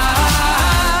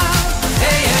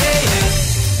 היי היי היי.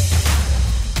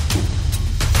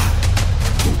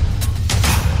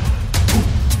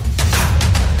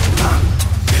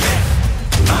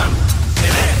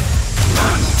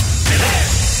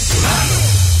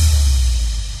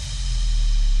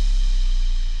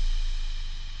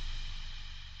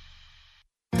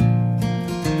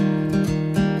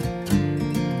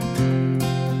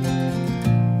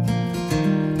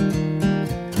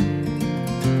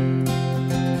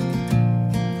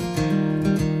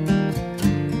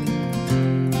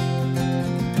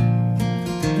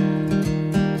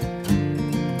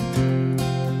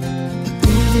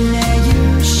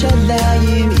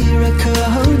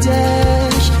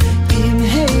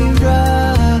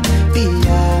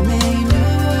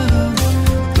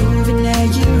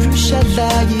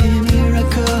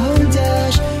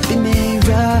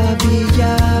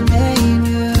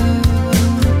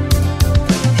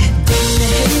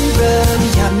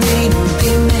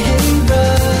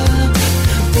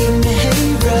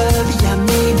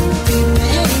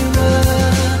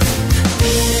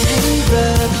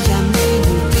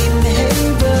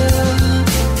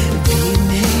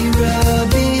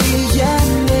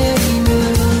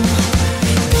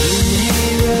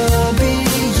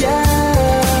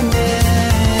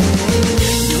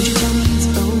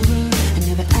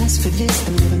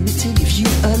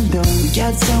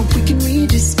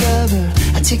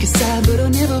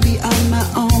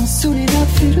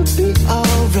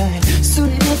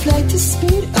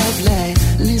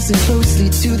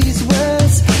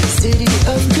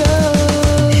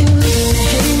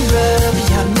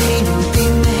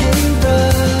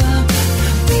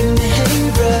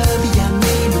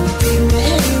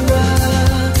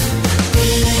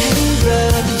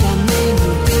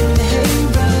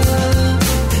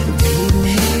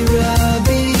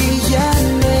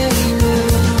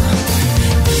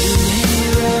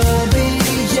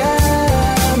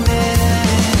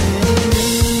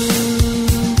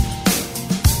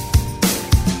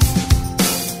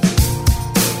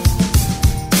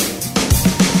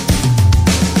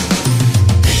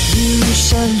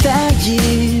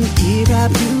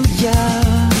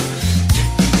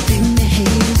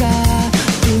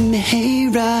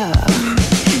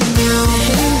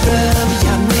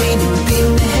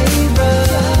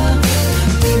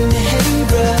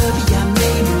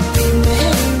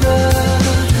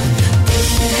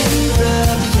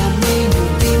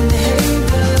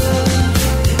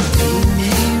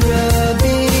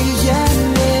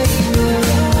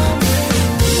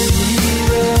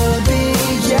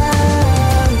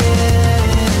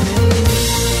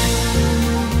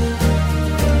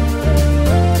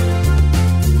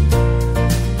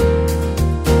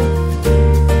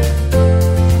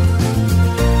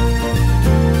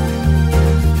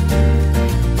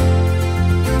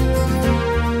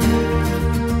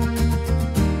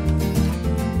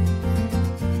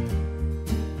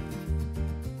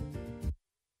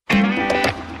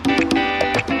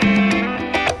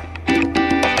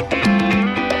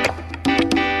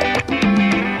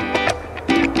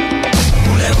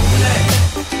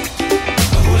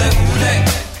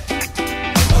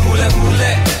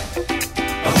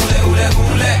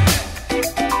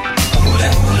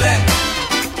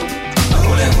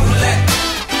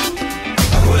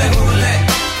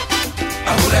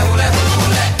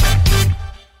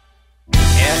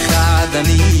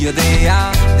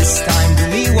 This time do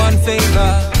me one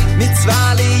favor,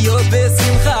 mitzvah liyot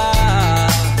b'simcha.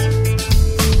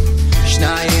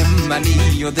 Shnayim ani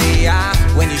yodea,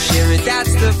 when you share it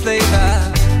that's the flavor,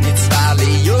 mitzvah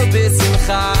liyot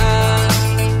b'simcha.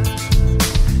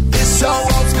 This whole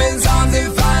world spins on the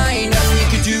vine, nothing you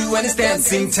can do when it's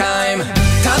dancing time.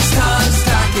 Dance, dance,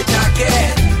 take it, take it,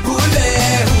 hule,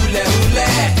 hule, hule.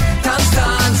 Dance,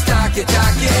 dance, take it,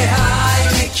 take it,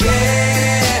 Heineke,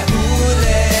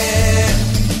 hule.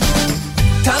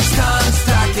 Dance, dance,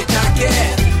 take it, take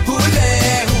it, hule,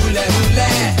 hule, hule.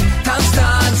 Dance,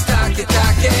 dance, take it,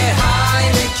 take it,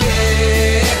 Heineke,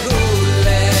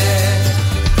 hule.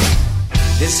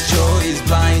 This joy is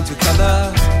blind to color,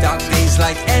 dark days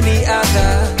like any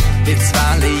other.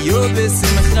 Mitzvah liyot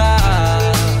b'simcha.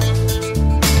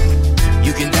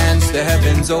 You can dance, the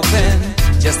heavens open,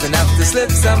 just enough to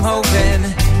slip some hope in.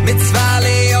 Mitzvah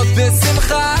liyot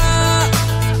b'simcha.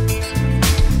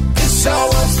 This whole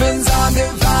world spins on the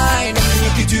vine, nothing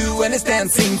you can do when it's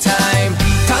dancing time.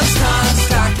 Dance, dance,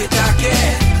 take it, take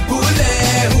it, hule,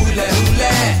 hule,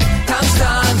 hule. Dance,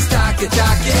 dance, take it,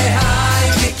 take it,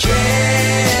 Heineke,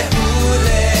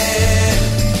 hule.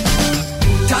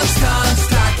 Dance, dance,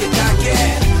 take it, take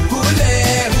it, hule,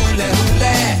 hule,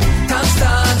 hule. Dance,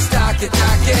 dance, take it,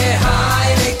 take it,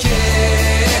 Heineke,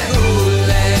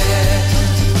 hule.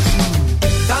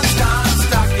 Dance, dance,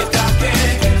 take it, take it,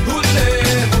 hule,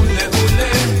 hule, hule.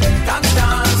 Dance,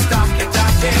 dance, take it,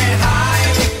 take it,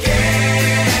 Heineke,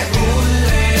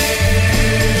 hule.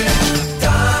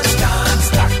 Dance, dance,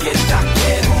 take it, take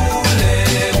it, hule,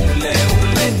 hule,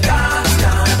 hule. Dance,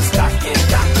 dance, take it,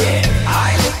 take it,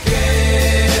 Heineke,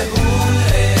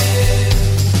 hule.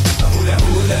 Hule,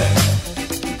 hule.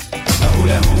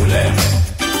 Hule, hule.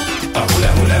 Hule,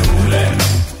 hule, hule.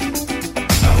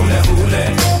 Hule, hule.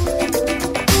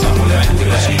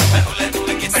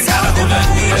 It's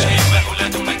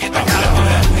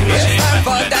time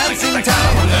for dancing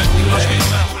time.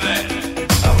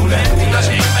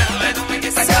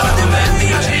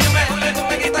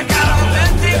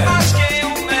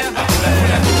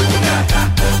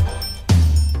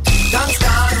 Dance,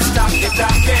 dance, take it,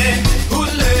 take it,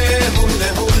 hule, hule,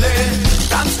 hule.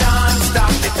 Dance, dance,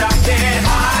 take it, take it,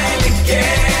 Heineke,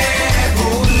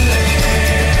 hule.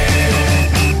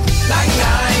 Nine,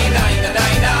 nine, nine,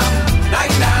 nine,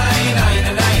 nine, nine, nine,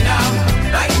 nine, nine,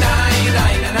 nine,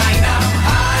 nine, nine, nine,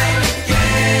 Heineke,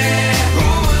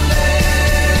 hule.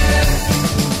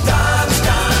 Dance,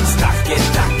 dance, take it,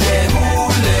 take it,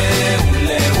 hule,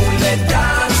 hule, hule.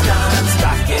 Dance, dance,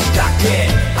 take it, take it,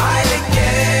 Heineke,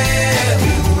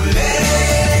 hule.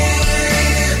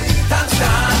 Dance,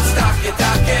 dance, take it,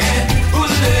 take it,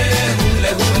 hule,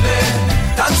 hule, hule.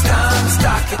 Dance, dance,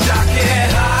 take it, take it,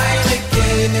 Heineke,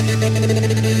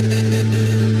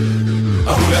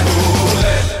 hule,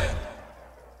 hule.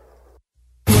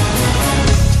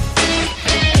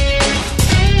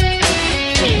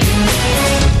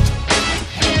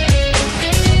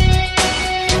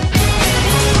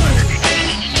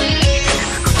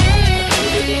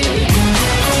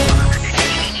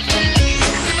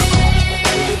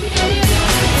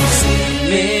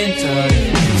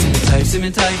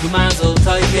 Simen tay mazel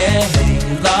tay hey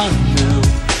lanu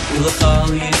ulachal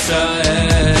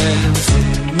Yisrael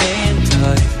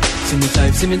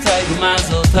simen tay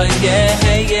mazel tay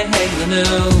hey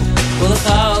lanu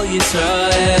ulachal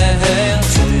Yisrael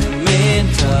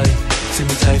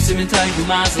simen tay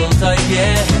mazel tay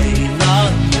hey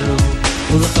lanu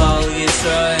ulachal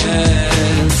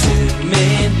Yisrael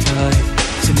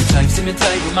simen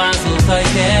tay mazel tay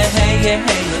hey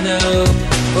lanu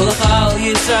ulachal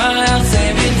Yisrael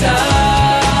simen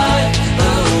tay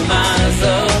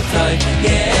mazel tay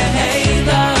hey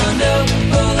lanu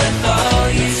ulachal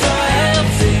Yisrael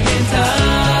simen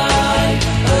tay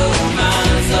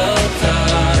mazel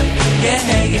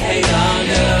tay hey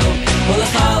lanu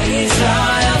ulachal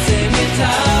Yisrael simen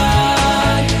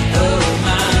tay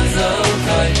mazel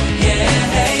tay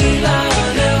hey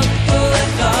lanu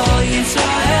ulachal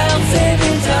Yisrael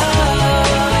simen tay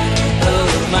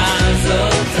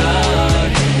mazel tay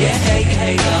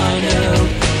hey lanu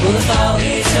ulachal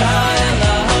Yisrael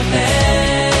amen.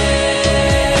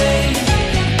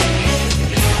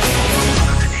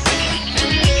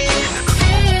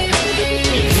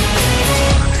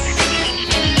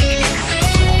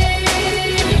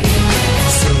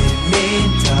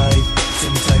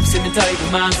 Simen tay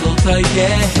mazel tay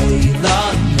hey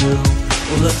lanu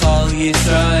ulachal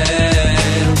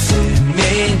Yisrael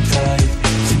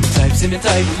simen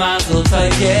tay mazel tay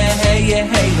hey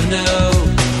lanu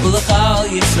ulachal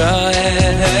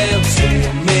Yisrael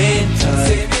simen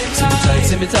tay tov,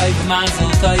 Simon tov,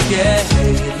 Mazel tov,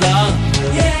 Yehilah,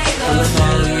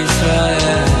 L'chol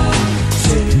Yisrael.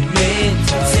 Simon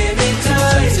tov,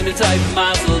 Simon tov,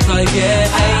 Mazel tov,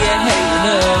 Yehilah,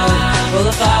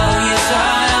 L'chol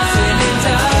Yisrael. Simon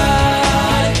tov,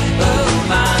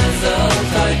 Mazel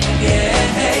tov,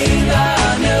 Yehilah,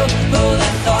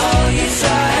 L'chol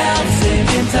Yisrael.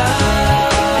 Simon tov,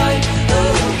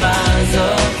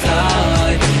 Mazel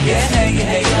tov,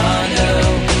 Yehilah,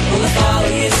 L'chol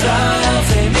Yisrael.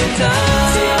 Simon tov,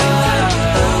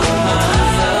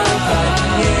 Mazel tov,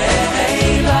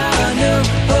 Yehilah,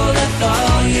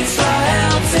 L'chol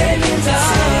Yisrael. Simon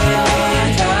tov,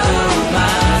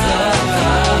 Mazel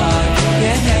tov,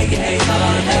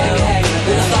 Yehilah,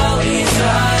 L'chol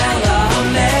Yisrael.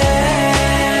 Amen.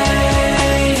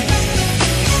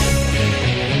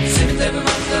 Simon tov,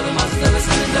 Mazel tov, Mazel tov,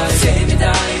 Simon tov, Simon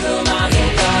tov, Mazel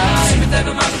tov, Simon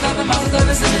tov, Mazel tov, Mazel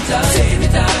tov, Simon tov,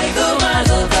 Simon tov,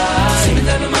 Mazel tov, Simon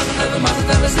tov, Mazel tov, Mazel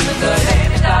tov, Simon tov,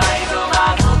 Simon tov,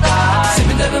 Mazel tov,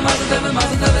 Simon tov, Mazel tov,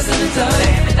 Mazel tov, Simon tov,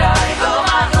 Simon tov,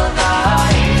 Mazel tov.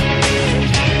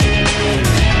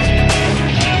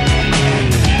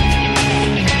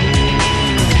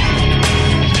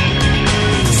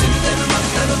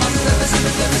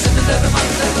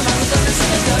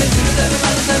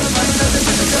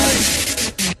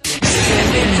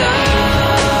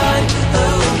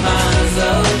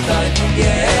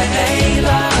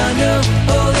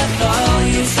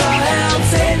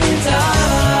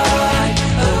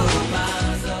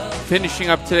 Finishing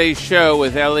up today's show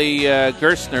with Ellie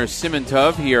Gerstner, Simon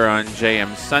Tov, here on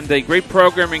JM Sunday. Great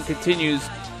programming continues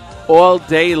all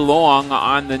day long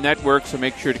on the network, so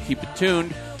make sure to keep it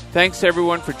tuned. Thanks,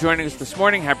 everyone, for joining us this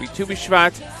morning. Happy Tu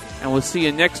B'Shvat, and we'll see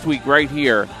you next week right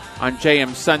here on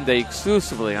JM Sunday,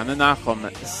 exclusively on the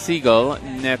Nachum Segal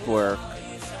Network.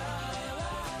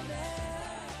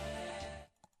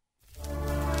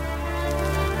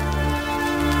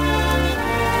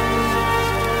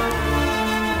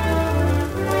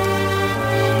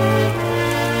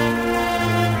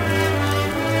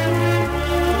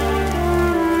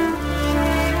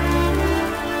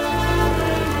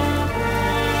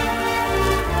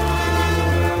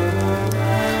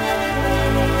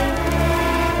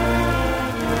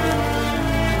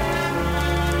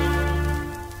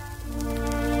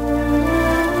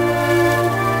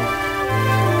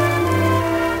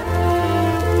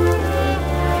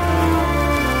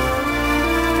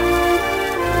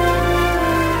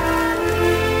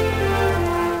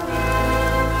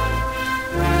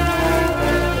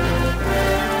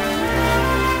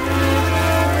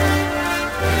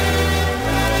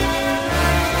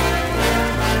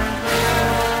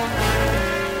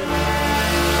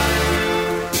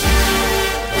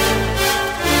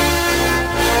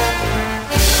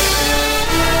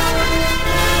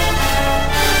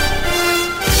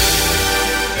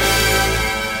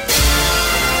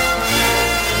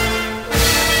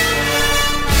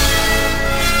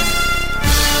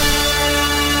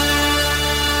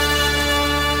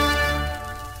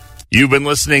 You've been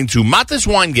listening to Matis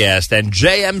Weingast and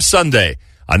JM Sunday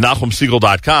on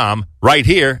NachumSegal.com, right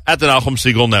here at the Nachum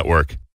Segal Network.